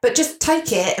 Yeah. But just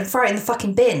take it and throw it in the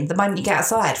fucking bin the moment you get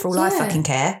outside, for all I Yeah. fucking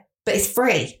care. But it's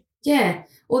free. Yeah.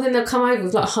 Or then they'll come over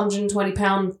with like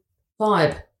 £120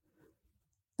 vibe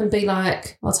and be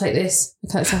like, I'll take this.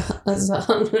 Okay, that's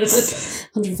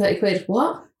 130 quid.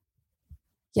 What?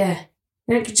 Yeah.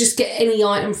 You don't just get any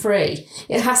item free.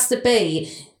 It has to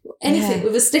be anything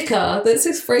with a sticker that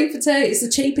says 3 for 2. It's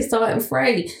the cheapest item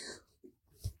free.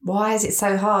 Why is it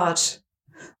so hard?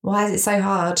 Why is it so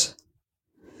hard?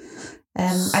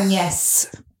 And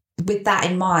yes, with that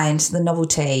in mind, the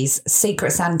novelties,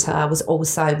 Secret Santa was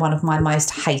also one of my most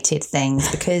hated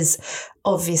things because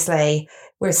obviously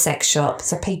we're a sex shop,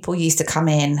 so people used to come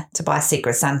in to buy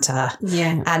Secret Santa.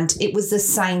 Yeah. And it was the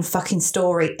same fucking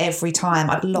story every time.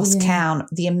 I'd lost count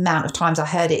the amount of times I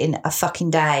heard it in a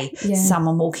fucking day. Yeah.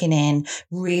 Someone walking in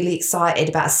really excited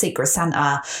about a Secret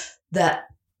Santa that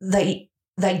they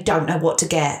don't know what to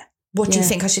get. What do you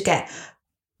think I should get?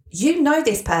 You know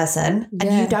this person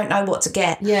and you don't know what to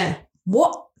get. Yeah.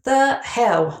 What the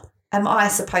hell am I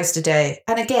supposed to do?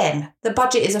 And again, the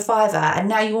budget is £5 and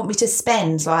now you want me to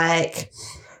spend like,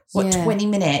 20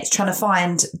 minutes trying to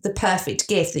find the perfect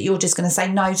gift that you're just going to say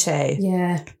no to.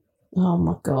 Yeah. Oh,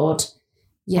 my God.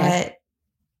 Yeah.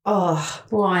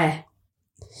 Why?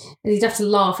 And you'd have to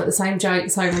laugh at the same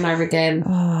jokes over and over again.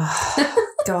 Oh,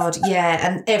 God,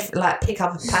 yeah. And like pick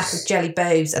up a pack of jelly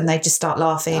boobs and they just start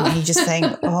laughing and you just think,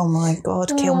 oh, my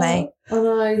God, kill me. I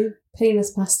know.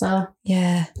 Penis pasta.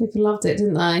 Yeah. People loved it,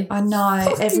 didn't they? I know.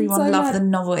 Fucking Everyone so loved mad. the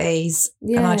novelties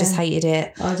and I just hated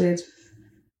it. I did.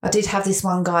 I did have this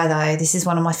one guy, though. This is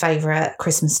one of my favourite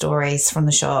Christmas stories from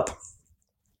the shop.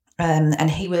 And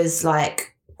he was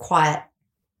like quite,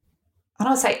 I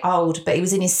don't say old, but he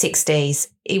was in his 60s.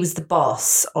 He was the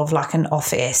boss of like an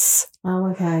office.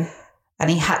 Oh, okay. And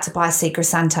he had to buy a Secret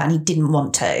Santa and he didn't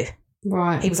want to.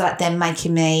 Right. He was like, they're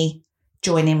making me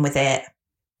join in with it.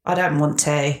 I don't want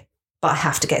to, but I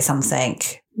have to get something.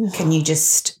 Can you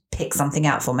just pick something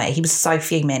out for me? He was so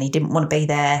fuming. He didn't want to be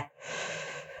there.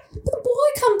 But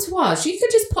why come to us? You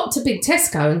could just pop to Big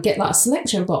Tesco and get like a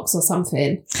selection box or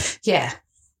something. Yeah.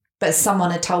 But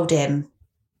someone had told him,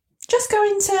 just go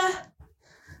into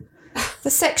the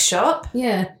sex shop.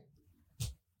 Yeah.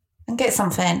 And get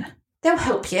something. They'll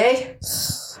help you.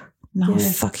 No, I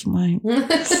fucking won't.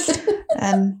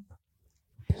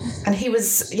 And he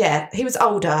was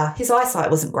older. His eyesight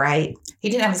wasn't great. He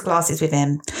didn't have his glasses with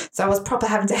him. So I was proper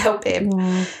having to help him.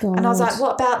 Oh, God. And I was like,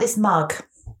 what about this mug?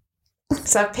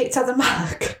 So I picked up the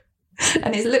mug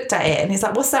and he's looked at it and he's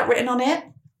like, what's that written on it?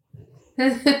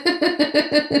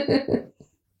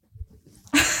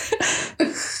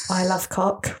 I love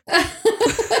cock.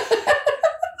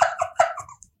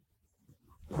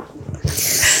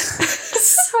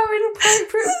 So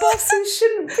inappropriate. Bosses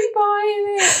shouldn't be buying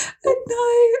it. I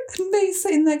know. And me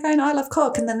sitting there going, I love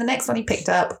cock. And then the next one he picked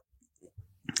up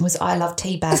was I love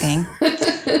teabagging.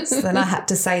 So then I had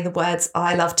to say the words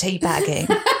I love teabagging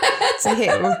to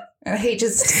him. And he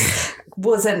just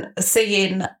wasn't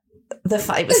seeing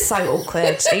it was so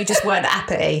awkward. He just weren't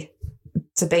happy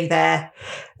to be there.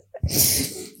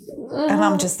 And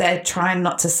I'm just there trying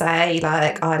not to say,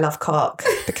 like, I love cock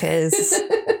because,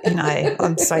 you know,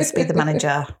 I'm supposed to be the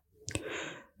manager.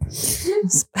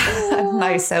 I have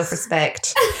no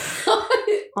self-respect.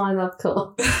 I love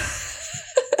cock.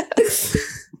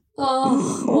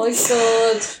 Oh, my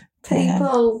God.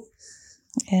 People.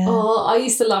 Yeah. Oh, I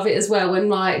used to love it as well when,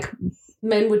 like,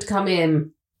 men would come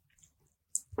in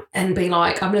and be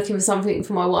like, I'm looking for something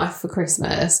for my wife for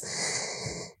Christmas.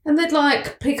 And they'd,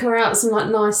 like, pick her out some, like,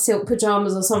 nice silk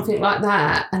pyjamas or something like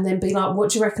that and then be like,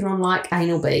 what do you reckon on, like,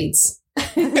 anal beads?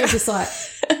 And you're just like,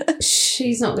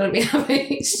 she's not going to be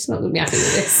happy. She's not going to be happy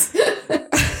with this.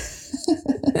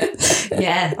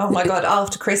 Yeah. Oh, my God.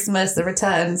 After Christmas, the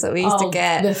returns that we used to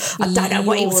get. I don't know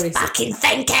what he was fucking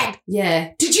thinking.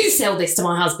 Yeah. Did you sell this to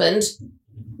my husband?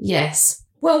 Yes.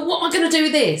 Well, what am I going to do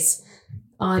with this?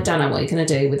 I don't know what you're going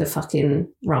to do with a fucking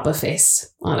rubber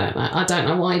fist. I don't know. I don't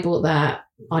know why he bought that.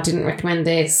 I didn't recommend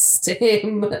this to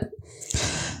him.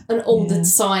 And all the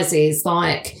sizes,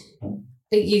 like,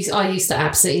 I used to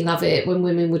absolutely love it when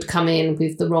women would come in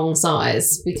with the wrong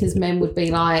size because men would be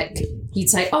like, you'd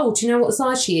say, oh, do you know what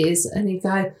size she is? And he'd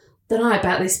go, don't know,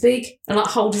 about this big. And like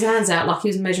hold his hands out like he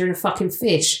was measuring a fucking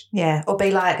fish. Yeah, or be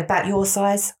like, about your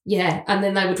size. Yeah, and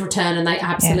then they would return and they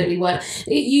absolutely weren't.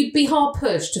 You'd be hard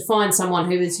pushed to find someone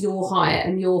who is your height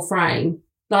and your frame.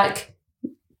 Like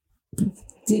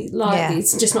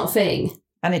it's just not a thing.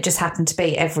 And it just happened to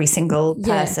be every single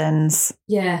person's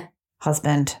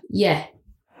husband. Yeah.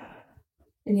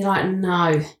 And you're like,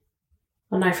 no.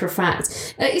 I know for a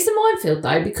fact. It's a minefield,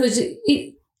 though, because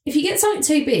if you get something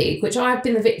too big, which I have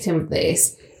been the victim of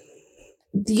this,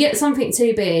 you get something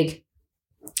too big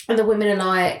and the women are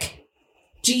like,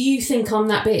 do you think I'm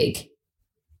that big?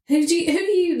 Who are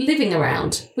you living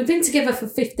around? We've been together for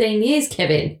 15 years,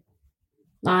 Kevin.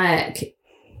 Like,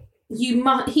 he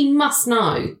must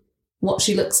know what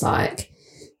she looks like.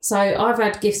 So I've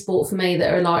had gifts bought for me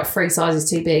that are like 3 sizes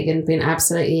too big and been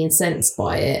absolutely incensed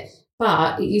by it.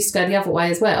 But it used to go the other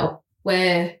way as well,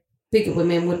 where bigger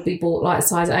women would be bought like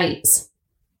size 8s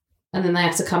and then they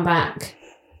have to come back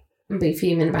and be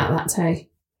fuming about that too.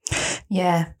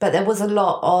 Yeah, but there was a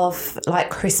lot of like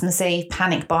Christmassy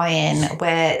panic buying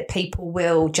where people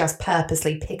will just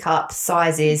purposely pick up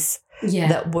sizes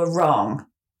that were wrong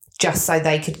just so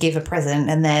they could give a present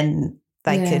and then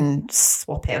they can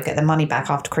swap it or get their money back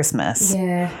after Christmas.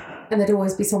 Yeah, and there'd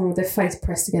always be someone with their face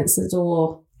pressed against the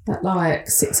door at like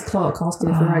 6 o'clock asking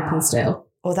if they're open still.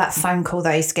 Or that phone call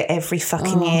they used to get every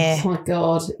fucking year. Oh my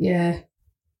God, yeah.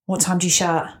 What time do you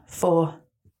shut? 4.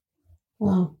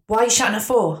 Wow. Why are you shutting at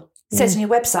 4? It says on your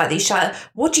website that you shut.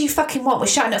 What do you fucking want? We're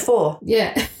shutting at 4.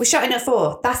 Yeah. We're shutting at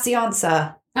 4. That's the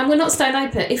answer. And we're not staying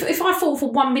open. If I thought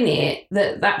for 1 minute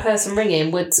that person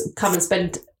ringing would come and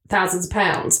spend thousands of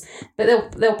pounds,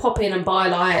 but they'll pop in and buy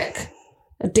like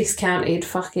a discounted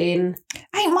fucking...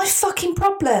 Ain't my fucking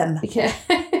problem. Yeah.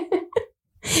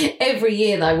 Every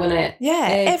year though, wouldn't it? Yeah,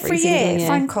 every year.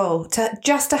 Phone call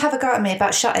just to have a go at me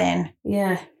about shutting.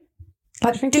 Yeah.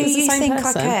 Like, do you think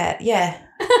I care? Yeah.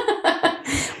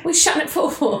 We're shutting at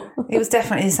 4. It was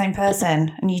definitely the same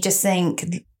person. And you just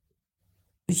think,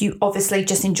 you obviously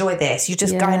just enjoy this. You're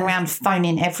just going around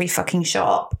phoning every fucking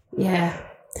shop. Yeah.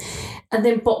 And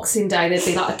then Boxing Day, there'd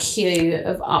be like a queue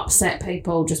of upset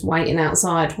people just waiting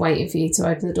outside, waiting for you to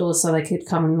open the door so they could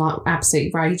come and like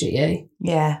absolutely rage at you.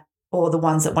 Yeah. or the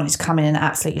ones that wanted to come in and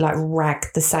absolutely like rag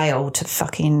the sale to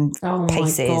fucking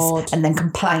pieces and then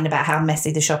complain about how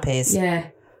messy the shop is. Yeah.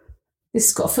 This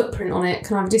has got a footprint on it.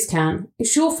 Can I have a discount?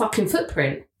 It's your fucking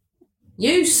footprint.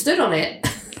 You stood on it.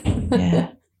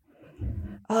 Yeah.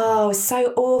 Oh, it's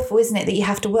so awful, isn't it, that you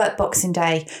have to work Boxing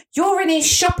Day? You're in here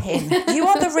shopping. You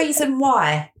are the reason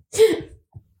why.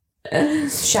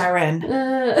 Sharon.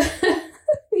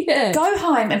 Yeah. Go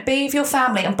home and be with your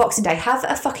family on Boxing Day. Have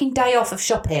a fucking day off of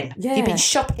shopping. Yeah. You've been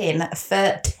shopping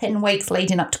for 10 weeks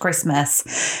leading up to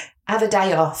Christmas. Have a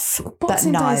day off.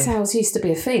 Boxing but no. Day sales used to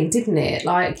be a thing, didn't it?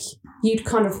 Like, you'd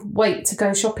kind of wait to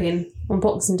go shopping on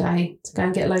Boxing Day to go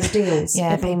and get a load of deals.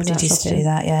 Yeah, Everyone people was did out used to shopping. do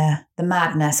that, yeah. The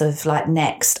madness of like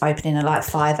Next opening at like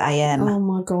 5 a.m. Oh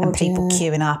my God, and people yeah.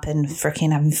 queuing up and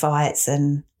freaking having fights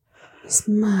and... It's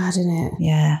mad, isn't it?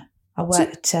 Yeah. I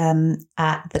worked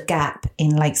at the Gap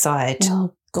in Lakeside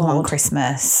Oh, God. on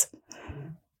Christmas,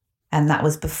 and that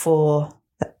was before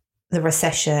the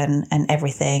recession and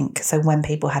everything. So when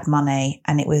people had money,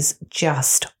 and it was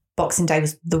just... Boxing Day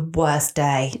was the worst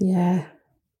day. Yeah.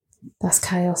 That's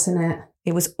chaos, isn't it?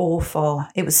 It was awful.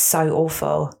 It was so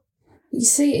awful. You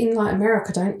see it in like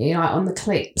America, don't you? Like on the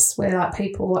clips where like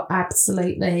people are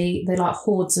absolutely, they're like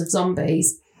hordes of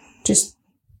zombies just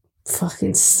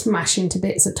fucking smashing to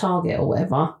bits of Target or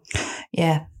whatever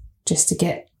Yeah. just to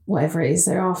get whatever it is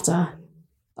they're after.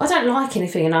 I don't like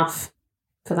anything enough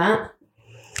for that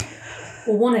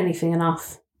or want anything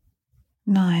enough.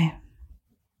 No.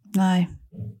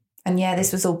 And yeah,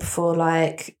 this was all before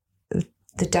like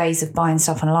the days of buying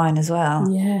stuff online as well.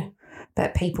 Yeah.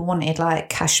 But people wanted like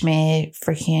cashmere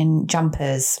freaking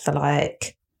jumpers for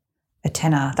like a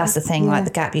tenner. That's the thing. Yeah. Like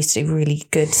the Gap used to do really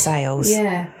good sales.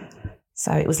 Yeah.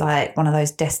 So it was like one of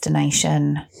those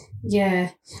destination.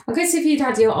 Yeah. I guess if you'd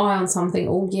had your eye on something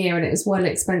all year and it was well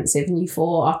expensive and you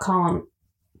thought, I can't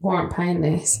warrant paying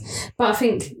this. But I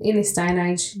think in this day and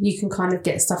age, you can kind of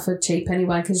get stuff for cheap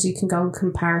anyway because you can go on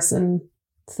comparison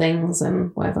things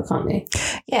and whatever, can't you?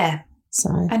 Yeah. So,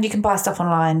 And you can buy stuff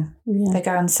online. yeah. They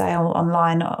go on sale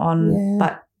online on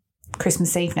like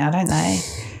Christmas Eve now, don't they?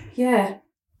 Yeah.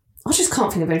 I just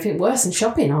can't think of anything worse than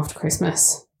shopping after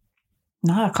Christmas.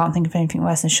 No, I can't think of anything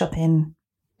worse than shopping.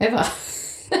 Ever.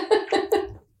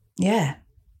 Yeah.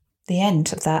 The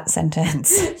end of that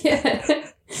sentence. Yeah.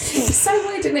 It's so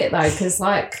weird, isn't it, though? Because,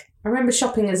 like, I remember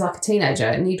shopping as, like, a teenager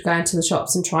and you'd go into the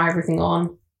shops and try everything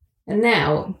on. And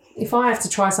now, if I have to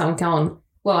try something on,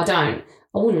 well, I don't.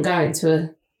 I wouldn't go into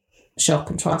a shop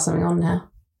and try something on now.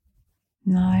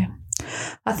 No.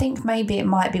 I think maybe it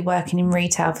might be working in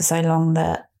retail for so long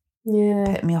that Yeah.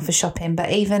 put me off of shopping.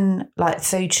 But even, like,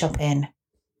 food shopping,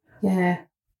 Yeah.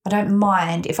 I don't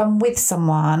mind. If I'm with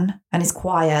someone and it's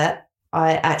quiet,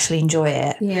 I actually enjoy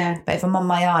it. Yeah. But if I'm on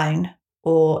my own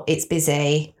or it's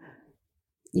busy,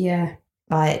 Yeah.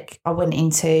 like I went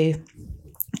into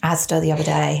Asda the other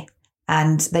day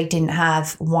and they didn't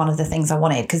have one of the things I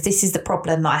wanted, because this is the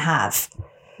problem that I have.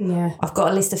 Yeah. I've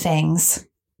got a list of things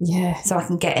Yeah. so I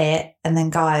can get it and then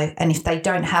go. And if they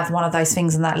don't have one of those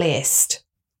things on that list,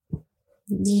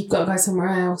 You've got to go somewhere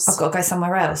else. I've got to go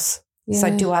somewhere else. So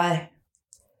Yeah. do I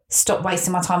stop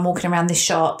wasting my time walking around this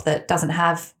shop that doesn't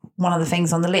have one of the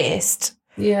things on the list,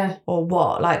 Yeah. or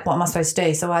what? Like, what am I supposed to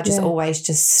do? So I just Yeah. always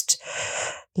just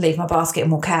leave my basket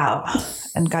and walk out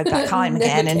and go back home Never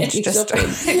again and get any just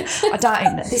shopping. I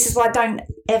don't. This is why I don't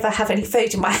ever have any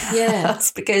food in my Yeah.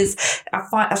 house, because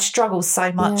I struggle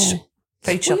so much Yeah. food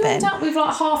Well, you shopping. end up with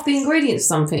like half the ingredients of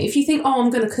something. If you think, oh, I'm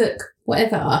going to cook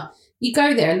whatever, you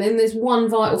go there and then there's one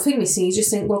vital thing missing. You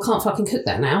just think, well, I can't fucking cook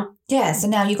that now. Yeah, so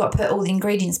now you've got to put all the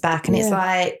ingredients back, and it's Yeah.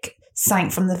 like something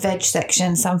from the veg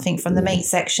section, something from the meat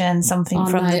section, something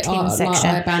I from know, the tin section.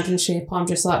 I abandon ship. I'm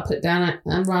just like, put down it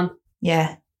and run.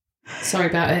 Yeah, Sorry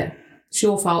about it. It's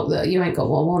your fault that you ain't got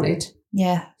what I wanted.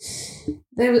 yeah.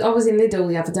 I was in Lidl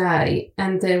the other day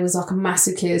and there was like a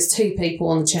massive queue. There's 2 people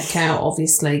on the checkout,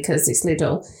 obviously, because it's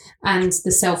Lidl, and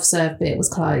the self-serve bit was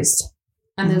closed.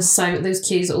 And there was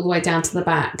queues all the way down to the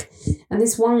back. And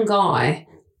this one guy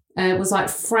was like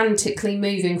frantically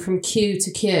moving from queue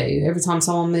to queue every time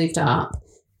someone moved up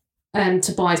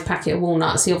to buy his packet of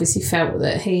walnuts. He obviously felt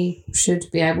that he should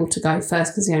be able to go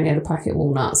first because he only had a packet of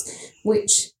walnuts,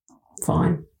 which,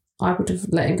 fine. I would have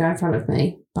let him go in front of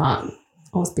me, but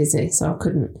I was busy, so I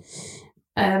couldn't.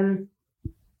 And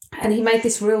he made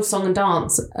this real song and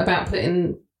dance about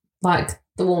putting, like,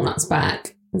 the walnuts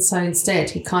back. And so instead,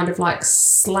 he kind of, like,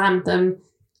 slammed them,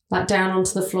 like, down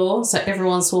onto the floor. So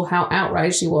everyone saw how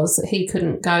outraged he was that he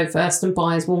couldn't go first and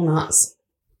buy his walnuts.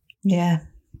 Yeah.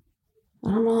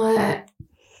 And I'm like,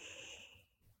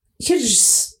 you could have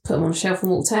just put them on a shelf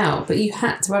and walked out. But you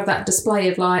had to have that display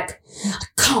of like, I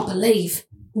can't believe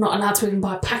I'm not allowed to even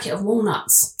buy a packet of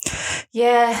walnuts.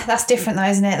 Yeah, that's different though,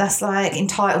 isn't it? That's like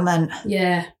entitlement.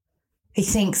 Yeah. He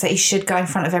thinks that he should go in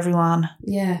front of everyone.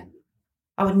 Yeah.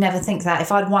 I would never think that.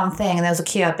 If I had one thing and there was a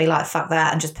queue, I'd be like, fuck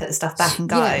that, and just put the stuff back and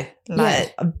go. Yeah.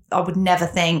 Like, I would never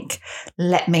think,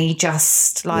 let me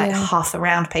just like huff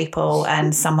around people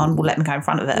and someone will let me go in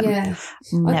front of them. Yeah.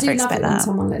 Never I do expect love it that. when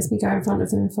someone lets me go in front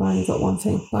of them if I only got one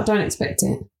thing. But I don't expect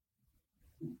it.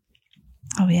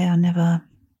 Oh yeah,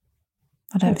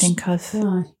 I don't think I've.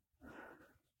 No.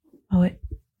 Oh,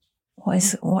 what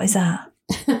is that?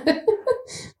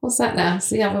 What's that now? It's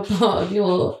the other part of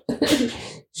your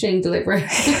Shein delivery.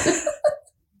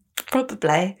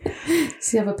 Probably.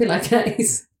 It's the other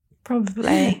pillowcase.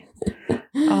 Probably.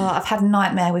 Oh, I've had a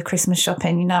nightmare with Christmas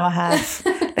shopping. You know I have.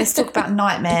 Let's talk about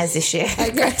nightmares this year.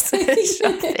 Christmas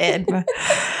shopping.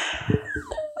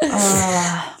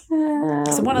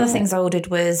 So one of the things I ordered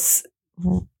was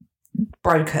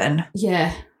broken.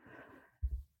 Yeah.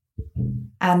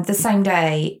 And the same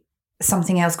day,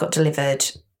 something else got delivered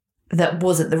that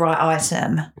wasn't the right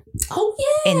item. Oh,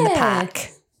 yeah. In the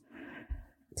pack.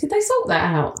 Did they sort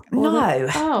that out? No,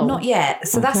 not yet.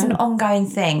 So that's an ongoing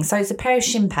thing. So it's a pair of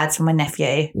shin pads for my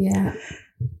nephew. Yeah.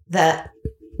 That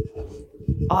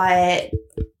I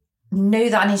knew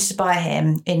that I needed to buy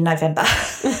him in November.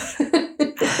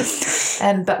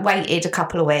 But waited a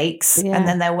couple of weeks and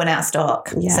then they went out of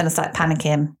stock. Yeah. So then I started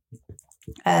panicking.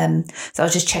 So I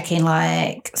was just checking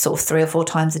like sort of 3 or 4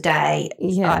 times a day,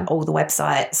 like all the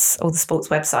websites, all the sports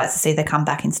websites to see if they come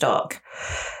back in stock.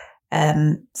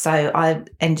 So I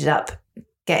ended up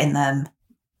getting them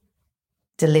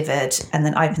delivered and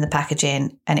then opened the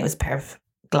packaging and it was a pair of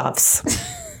gloves.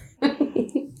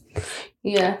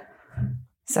 Yeah.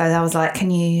 So I was like, can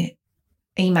you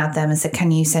email them and said,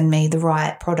 can you send me the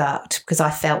right product? Because I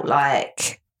felt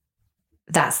like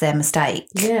that's their mistake.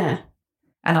 Yeah.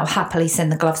 And I'll happily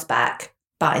send the gloves back.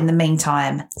 But in the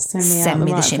meantime, send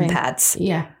me the shin pads.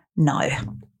 Yeah. No,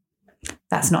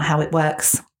 that's not how it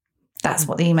works. That's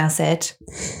what the email said.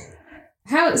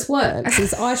 How it works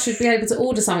is I should be able to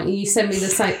order something and you send me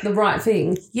the right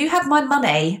thing. You have my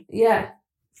money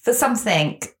for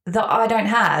something that I don't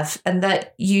have and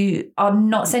that you are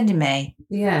not sending me.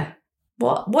 Yeah.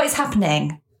 What is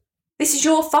happening? This is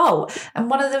your fault. And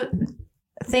one of the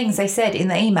things they said in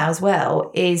the email as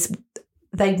well is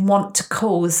they want to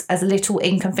cause as little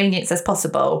inconvenience as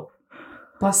possible.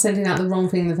 By sending out the wrong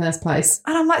thing in the first place.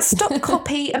 And I'm like, stop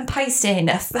copy and pasting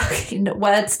fucking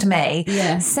words to me.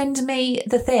 Yeah. Send me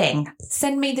the thing.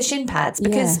 Send me the shin pads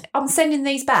because I'm sending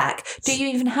these back. Do you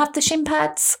even have the shin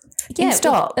pads in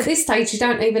stock? At this stage, you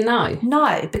don't even know.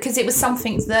 No, because it was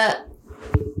something that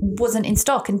wasn't in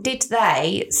stock. And did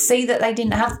they see that they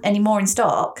didn't have any more in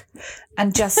stock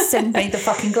and just send me the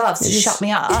fucking gloves to shut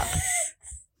me up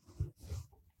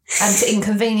and to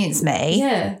inconvenience me?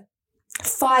 Yeah.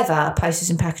 £5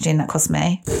 postage and packaging that cost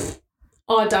me.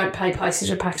 I don't pay postage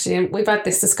and packaging. We've had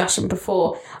this discussion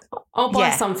before. I'll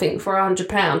buy something for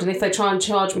 £100 and if they try and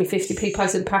charge me 50p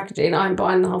postage and packaging, I'm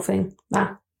buying the whole thing.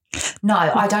 Nah. No,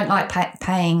 I don't like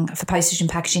paying for postage and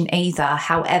packaging either.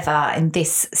 However, in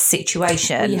this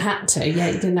situation... Well, you had to. Yeah,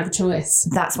 you didn't have a choice.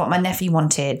 That's what my nephew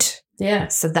wanted. Yeah.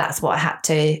 So that's what I had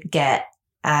to get.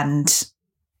 And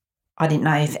I didn't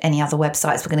know if any other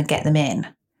websites were going to get them in.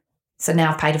 So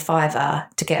now I've paid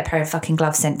 £5 to get a pair of fucking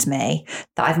gloves sent to me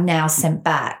that I've now sent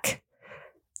back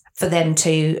for them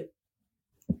to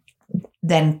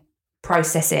then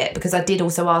process it. Because I did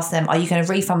also ask them, are you going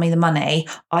to refund me the money?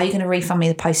 Are you going to refund me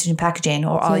the postage and packaging?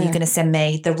 Or are you going to send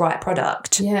me the right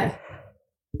product? Yeah.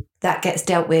 That gets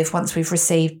dealt with once we've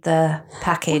received the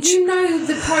package. Well, you know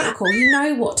the protocol. You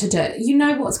know what to do. You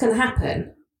know what's going to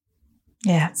happen.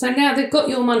 Yeah. So now they've got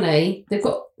your money. They've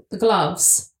got the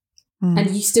gloves.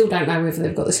 And you still don't know whether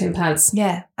they've got the shin pads.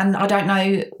 Yeah. And I don't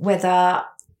know whether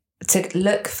to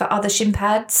look for other shin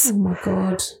pads. Oh, my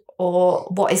God. Or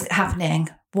what is happening.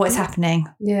 What is happening?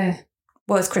 Yeah.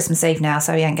 Well, it's Christmas Eve now,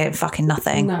 so he ain't getting fucking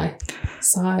nothing. No.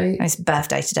 So. It's his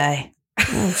birthday today.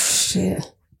 Oh,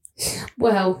 shit.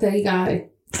 Well, there you go.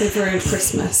 They've ruined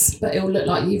Christmas, but it'll look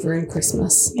like you've ruined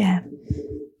Christmas. Yeah.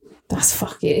 That's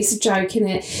fucking... It's a joke, isn't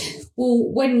it? Well,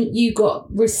 when you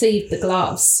received the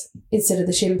gloves instead of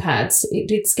the shin pads, it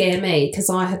did scare me because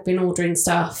I had been ordering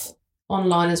stuff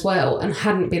online as well and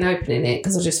hadn't been opening it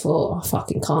because I just thought, I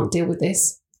fucking can't deal with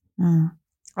this.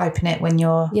 Open it when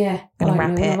you're going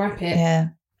to wrap it. Yeah.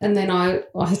 And then I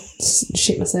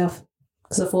shit myself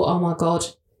because I thought, oh my God,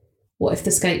 what if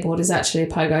the skateboard is actually a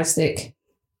pogo stick?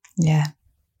 Yeah.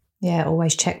 Yeah,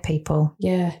 always check people.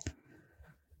 Yeah.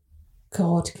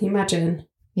 God, can you imagine?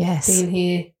 Yes. Being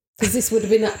here Because this would have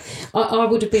been, I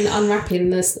would have been unwrapping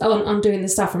this, undoing the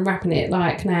stuff and wrapping it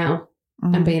like now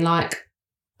and being like,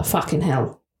 oh, fucking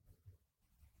hell.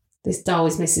 This doll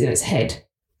is missing its head.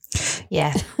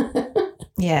 Yeah.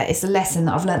 Yeah, it's a lesson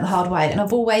that I've learnt the hard way. And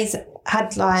I've always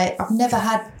had I've never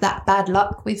had that bad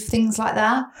luck with things like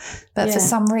that. But for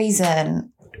some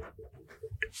reason,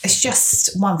 it's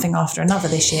just one thing after another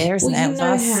this year, isn't it? You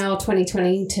know how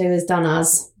 2022 has done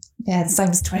us. Yeah, the same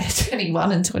as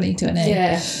 2021 and 2020.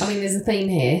 Yeah, I mean, there's a theme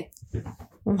here.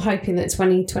 I'm hoping that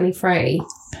 2023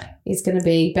 is going to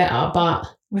be better, but...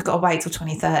 We've got to wait till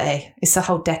 2030. It's a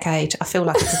whole decade. I feel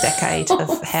like it's a decade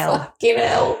of hell. Fucking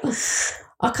hell.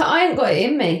 I ain't got it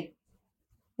in me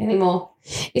anymore.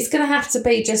 It's going to have to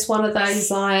be just one of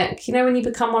those, like, you know, when you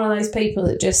become one of those people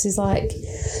that just is like,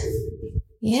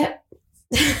 yep.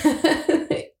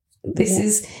 This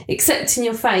is accepting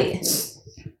your fate.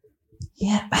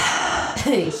 Yep.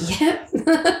 Yep.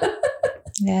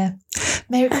 Yeah.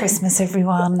 Merry Christmas,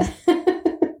 everyone.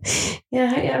 Yeah, I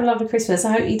hope you have a lovely Christmas.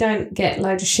 I hope you don't get a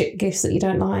load of shit gifts that you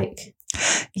don't like.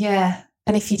 Yeah.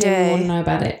 And if you do, we want to know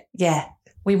about it. Yeah.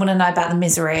 We want to know about the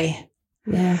misery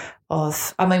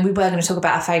of, I mean, we were going to talk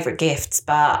about our favourite gifts,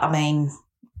 but I mean,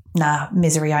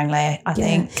 misery only, I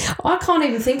think. I can't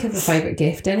even think of a favourite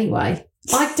gift anyway.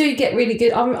 I do get really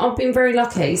good. I've been very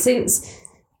lucky since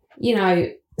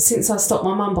I stopped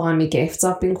my mum buying me gifts.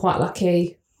 I've been quite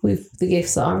lucky with the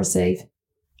gifts that I receive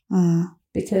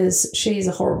because she's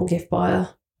a horrible gift buyer.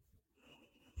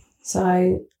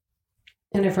 So,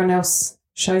 and everyone else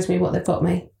shows me what they've got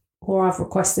me or I've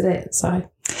requested it. So,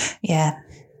 yeah,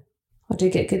 I do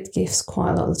get good gifts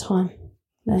quite a lot of the time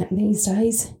these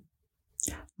days.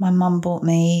 My mum bought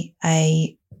me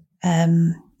a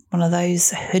one of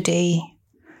those hoodie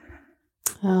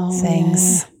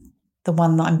things. Yeah. The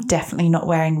one that I'm definitely not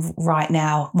wearing right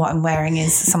now. What I'm wearing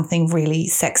is something really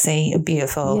sexy and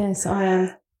beautiful. Yes, I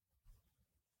am.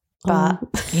 But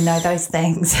you know those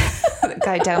things that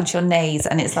go down to your knees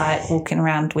and it's like walking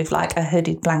around with like a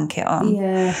hooded blanket on.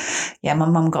 Yeah. Yeah, my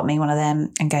mum got me one of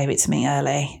them and gave it to me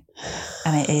early.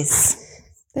 And it is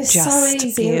just so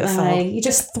easy, beautiful. Aren't they? You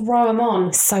just throw them on.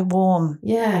 It's so warm.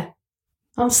 Yeah.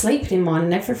 I'm sleeping in mine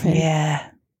and everything. Yeah.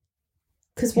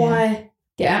 Because why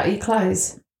get out of your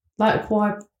clothes? Like,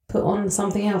 why put on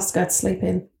something else to go to sleep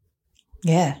in?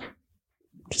 Yeah.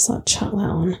 Just like chuck that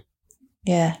on.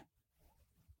 Yeah.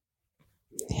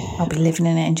 I'll be living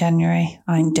in it in January.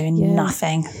 I ain't doing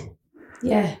nothing.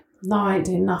 Yeah. No, I ain't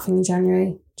doing nothing in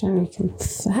January. January can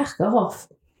fuck off.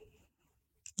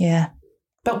 Yeah.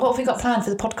 But what have we got planned for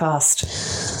the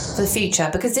podcast for the future?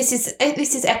 Because this is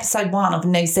episode 1 of a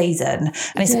new season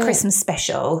and it's a Christmas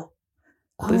special.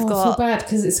 I feel bad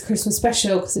because it's a Christmas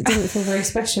special because it didn't feel very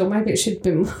special. Maybe it should have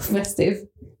been more festive.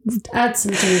 Add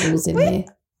some jingles in here.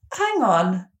 Hang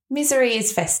on. Misery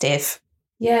is festive.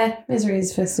 Yeah, misery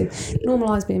is festive.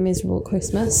 Normalise being miserable at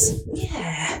Christmas.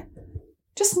 Yeah.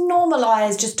 Just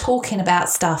normalise just talking about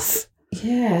stuff.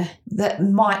 Yeah. That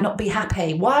might not be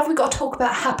happy. Why have we got to talk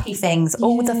about happy things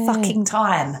all the fucking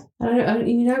time? I don't,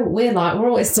 you know what we're like. We're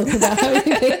always talking about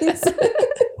happy things.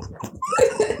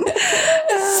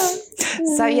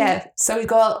 So we've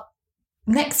got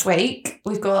next week,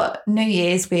 we've got New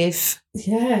Year's with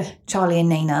Charlie and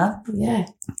Nina. Yeah.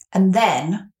 And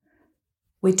then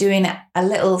we're doing a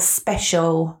little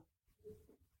special,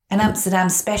 an Amsterdam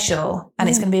special, and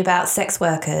it's going to be about sex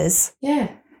workers.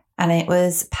 Yeah. And it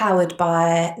was powered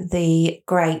by the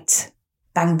great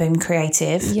Bang Boom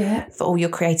Creative for all your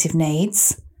creative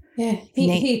needs. Yeah.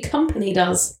 He accompanied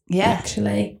us,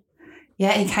 actually.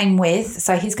 Yeah, he came with.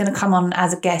 So he's going to come on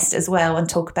as a guest as well and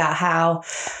talk about how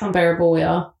unbearable we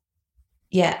are.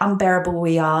 Yeah, unbearable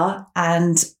we are.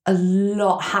 And a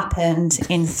lot happened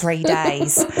in 3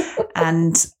 days.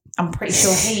 And I'm pretty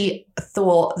sure he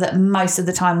thought that most of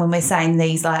the time when we're saying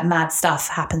these like mad stuff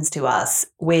happens to us,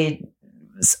 we're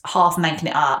half making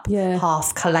it up,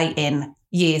 half collating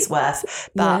years worth.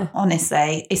 But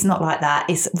honestly, it's not like that.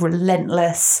 It's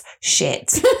relentless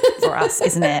shit for us,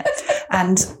 isn't it?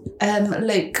 And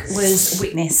Luke was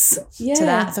witness to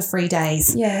that for 3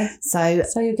 days. Yeah. So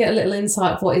you get a little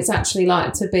insight of what it's actually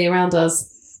like to be around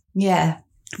us. Yeah,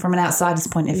 from an outsider's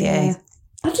point of view. Yeah.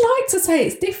 I'd like to say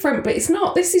it's different, but it's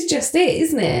not. This is just it,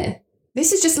 isn't it?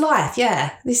 This is just life,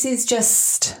 yeah. This is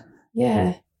just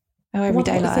our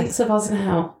everyday life. What he thinks of us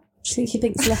now. Do you think he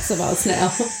thinks less of us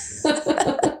now?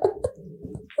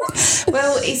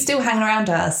 Well, he's still hanging around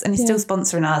us and he's still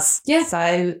sponsoring us. Yeah.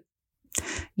 So,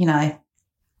 you know.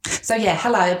 So,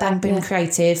 hello, Bang Boom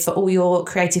Creative for all your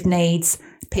creative needs,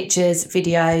 pictures,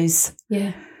 videos.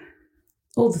 Yeah.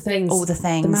 All the things. All the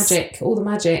things. The magic. All the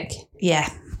magic. Yeah.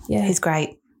 Yeah. He's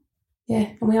great.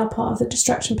 Yeah, and we are part of the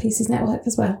Distraction Pieces Network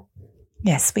as well.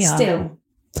 Yes, we are. Still.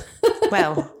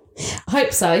 Well, I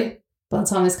hope so. By the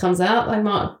time this comes out, they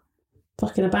might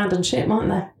fucking abandon shit,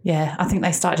 mightn't they? yeah, I think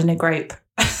they started a new group.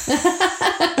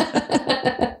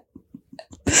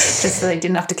 Just so they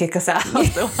didn't have to kick us out of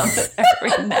the one that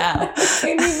they're in now.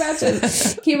 Can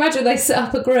you imagine they set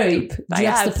up a group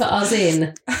just to put us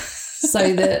in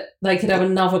so that they could have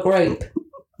another group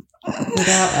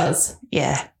without us?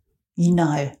 Yeah, you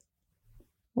know.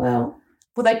 Well,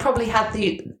 they probably had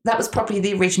that was probably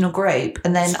the original group,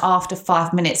 and then after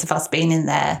 5 minutes of us being in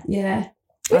there. Yeah.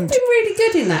 We've been really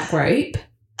good in that group,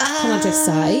 can I just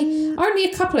say? Only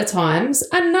a couple of times,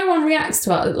 and no one reacts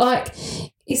to it. Like,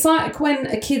 it's like when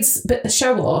a kid's bit of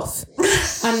show off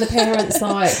and the parents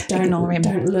like, don't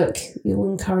look,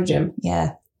 you'll encourage them.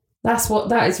 Yeah.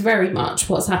 That is very much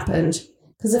what's happened.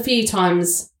 Because a few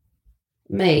times,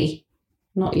 me,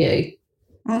 not you,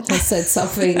 has said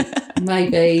something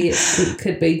maybe it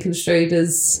could be construed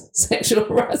as sexual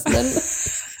harassment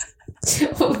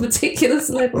of a particular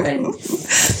celebrity.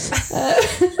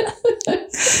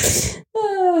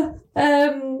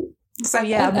 So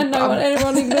yeah, and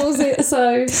everyone ignores it.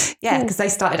 So yeah, because they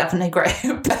started up a new group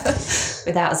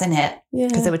without us in it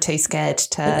because they were too scared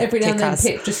to. And every now and then, us.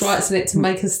 Pip just writes in it to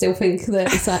make us still think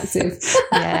that it's active.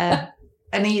 Yeah,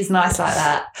 and he's nice like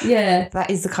that. Yeah,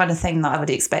 that is the kind of thing that I would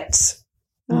expect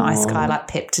a nice guy like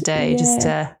Pip to do, just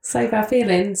to save our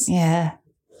feelings. Yeah.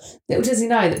 Little does he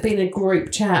know that being in a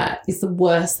group chat is the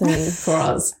worst thing for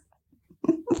us.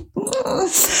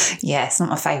 Yeah, it's not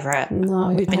my favourite. No,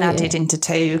 we've been added into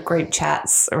 2 group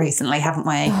chats recently, haven't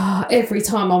we? Every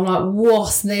time I'm like,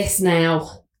 what's this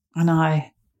now? I know.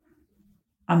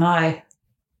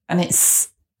 And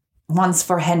one's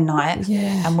for a hen night,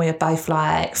 and we're both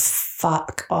like,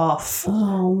 fuck off to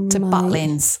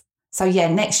Butlins. So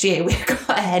yeah, next year we've got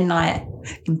a hen night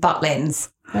in Butlins.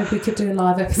 Maybe we could do a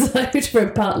live episode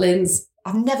from Butlins.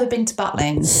 I've never been to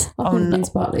Butlins on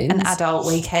an adult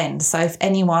weekend. So if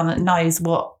anyone knows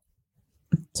what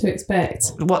to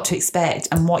expect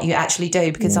and what you actually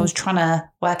do, because I was trying to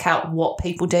work out what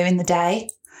people do in the day.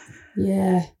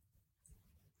 Yeah.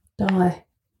 Die.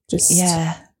 Just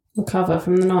recover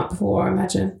from the night before, I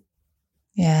imagine.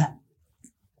 Yeah.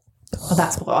 Well,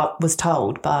 that's what I was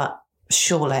told, but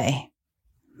surely.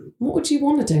 What would you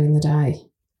want to do in the day?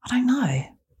 I don't know.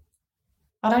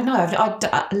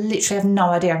 I literally have no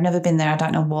idea. I've never been there. I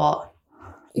don't know what.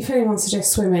 If anyone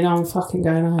suggests swimming, I'm fucking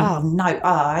going home. Oh, no. Oh,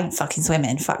 I ain't fucking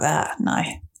swimming. Fuck that. No.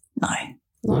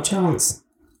 Not a chance.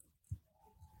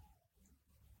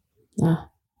 No.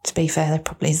 To be fair, there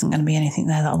probably isn't going to be anything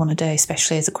there that I want to do,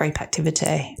 especially as a group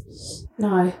activity.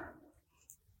 No.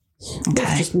 Okay. We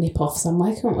can just nip off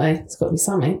somewhere, can't we? It's got to be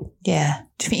something. Yeah.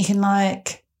 Do you think you can,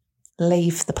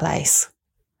 leave the place?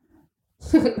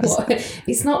 What?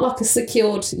 It's not like a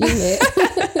secured unit.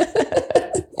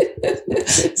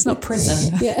 It's not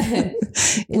prison. Yeah.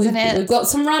 Isn't it? We've got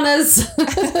some runners.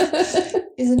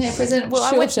 Isn't it prison? Well,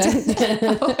 I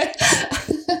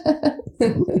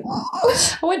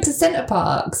went to Centre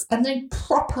Parks and they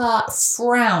proper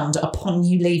frowned upon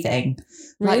you leaving.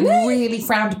 Really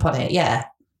frowned upon it, yeah.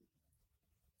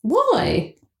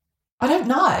 Why? I don't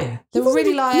know. They were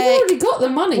really like... You've already got the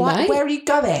money, mate. Where are you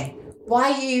going?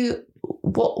 Why are you...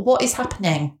 What is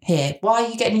happening here? Why are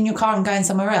you getting in your car and going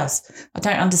somewhere else? I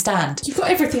don't understand. You've got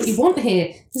everything you want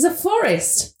here. There's a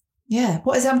forest. Yeah.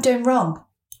 What is it I'm doing wrong?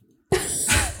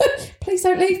 Please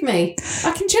don't leave me.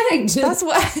 I can change. That's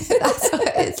what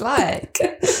it's like.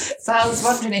 So I was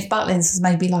wondering if Butlins was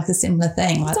maybe like a similar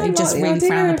thing. Like they just really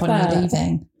frown upon you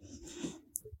leaving.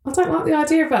 I don't like the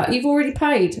idea of that. You've already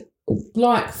paid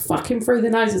fucking through the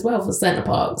nose as well for Centre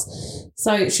Parks.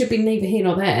 So it should be neither here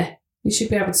nor there. You should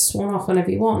be able to swan off whenever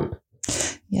you want.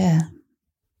 Yeah.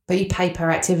 But you pay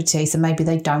per activity, so maybe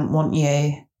they don't want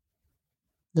you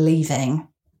leaving.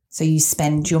 So you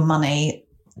spend your money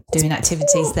doing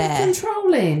activities there.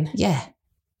 Controlling. Yeah,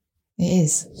 it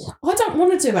is. I don't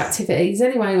want to do activities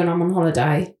anyway when I'm on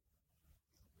holiday.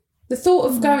 The thought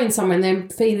of going somewhere and then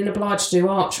feeling obliged to do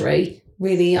archery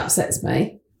really upsets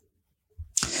me.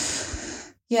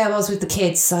 Yeah, I was with the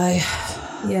kids, so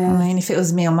yeah. I mean, if it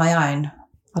was me on my own,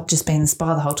 I'd just be in the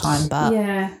spa the whole time, but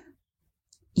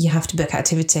you have to book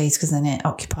activities because then it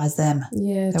occupies them.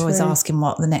 Yeah, they're always asking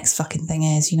what the next fucking thing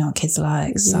is. You know what kids are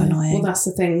like. It's so annoying. Well, that's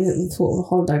the thing. The thought of a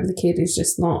holiday with a kid is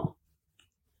just not...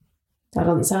 That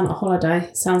doesn't sound like a holiday.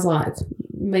 It sounds like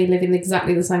me living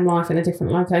exactly the same life in a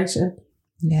different location.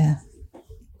 Yeah.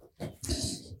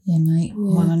 Yeah, mate.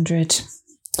 Yeah. 100.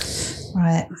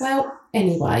 Right. Well,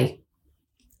 anyway.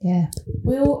 Yeah.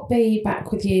 We'll be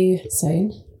back with you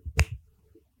soon.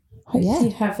 Hope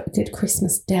you have a good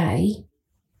Christmas day.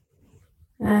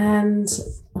 And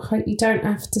I hope you don't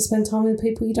have to spend time with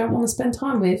people you don't want to spend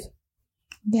time with.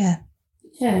 Yeah.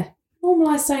 Yeah.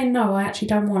 Normalise saying no, I actually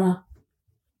don't want to.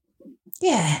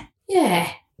 Yeah.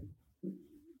 Yeah.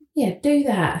 Yeah, do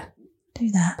that. Do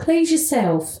that. Please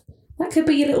yourself. That could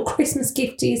be your little Christmas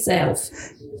gift to yourself.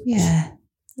 Yeah.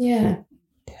 Yeah.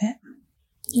 Do it.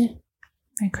 Yeah.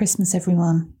 Merry Christmas,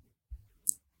 everyone.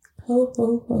 Ho,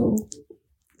 ho, ho.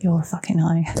 You're a fucking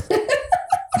high.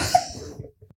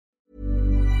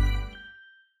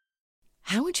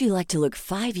 How would you like to look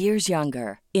 5 years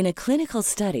younger? In a clinical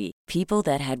study, people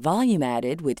that had volume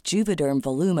added with Juvederm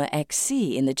Voluma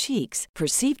XC in the cheeks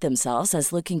perceived themselves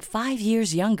as looking 5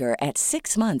 years younger at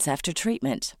 6 months after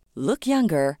treatment. Look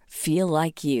younger, feel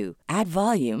like you. Add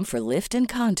volume for lift and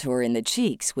contour in the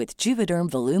cheeks with Juvederm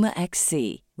Voluma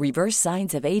XC. Reverse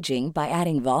signs of aging by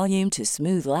adding volume to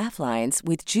smooth laugh lines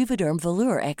with Juvederm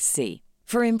Volure XC.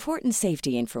 For important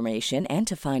safety information and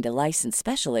to find a licensed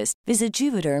specialist, visit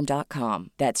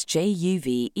Juvederm.com. That's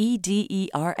JUVEDERM.com.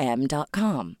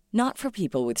 Not for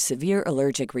people with severe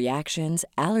allergic reactions,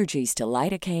 allergies to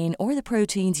lidocaine, or the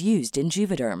proteins used in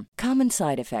Juvederm. Common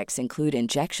side effects include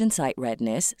injection site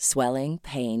redness, swelling,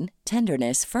 pain,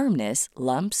 tenderness, firmness,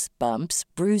 lumps, bumps,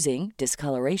 bruising,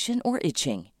 discoloration, or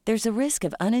itching. There's a risk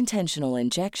of unintentional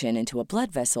injection into a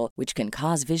blood vessel, which can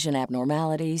cause vision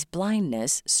abnormalities,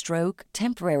 blindness, stroke,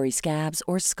 temporary scabs,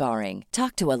 or scarring.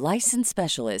 Talk to a licensed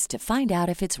specialist to find out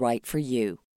if it's right for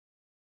you.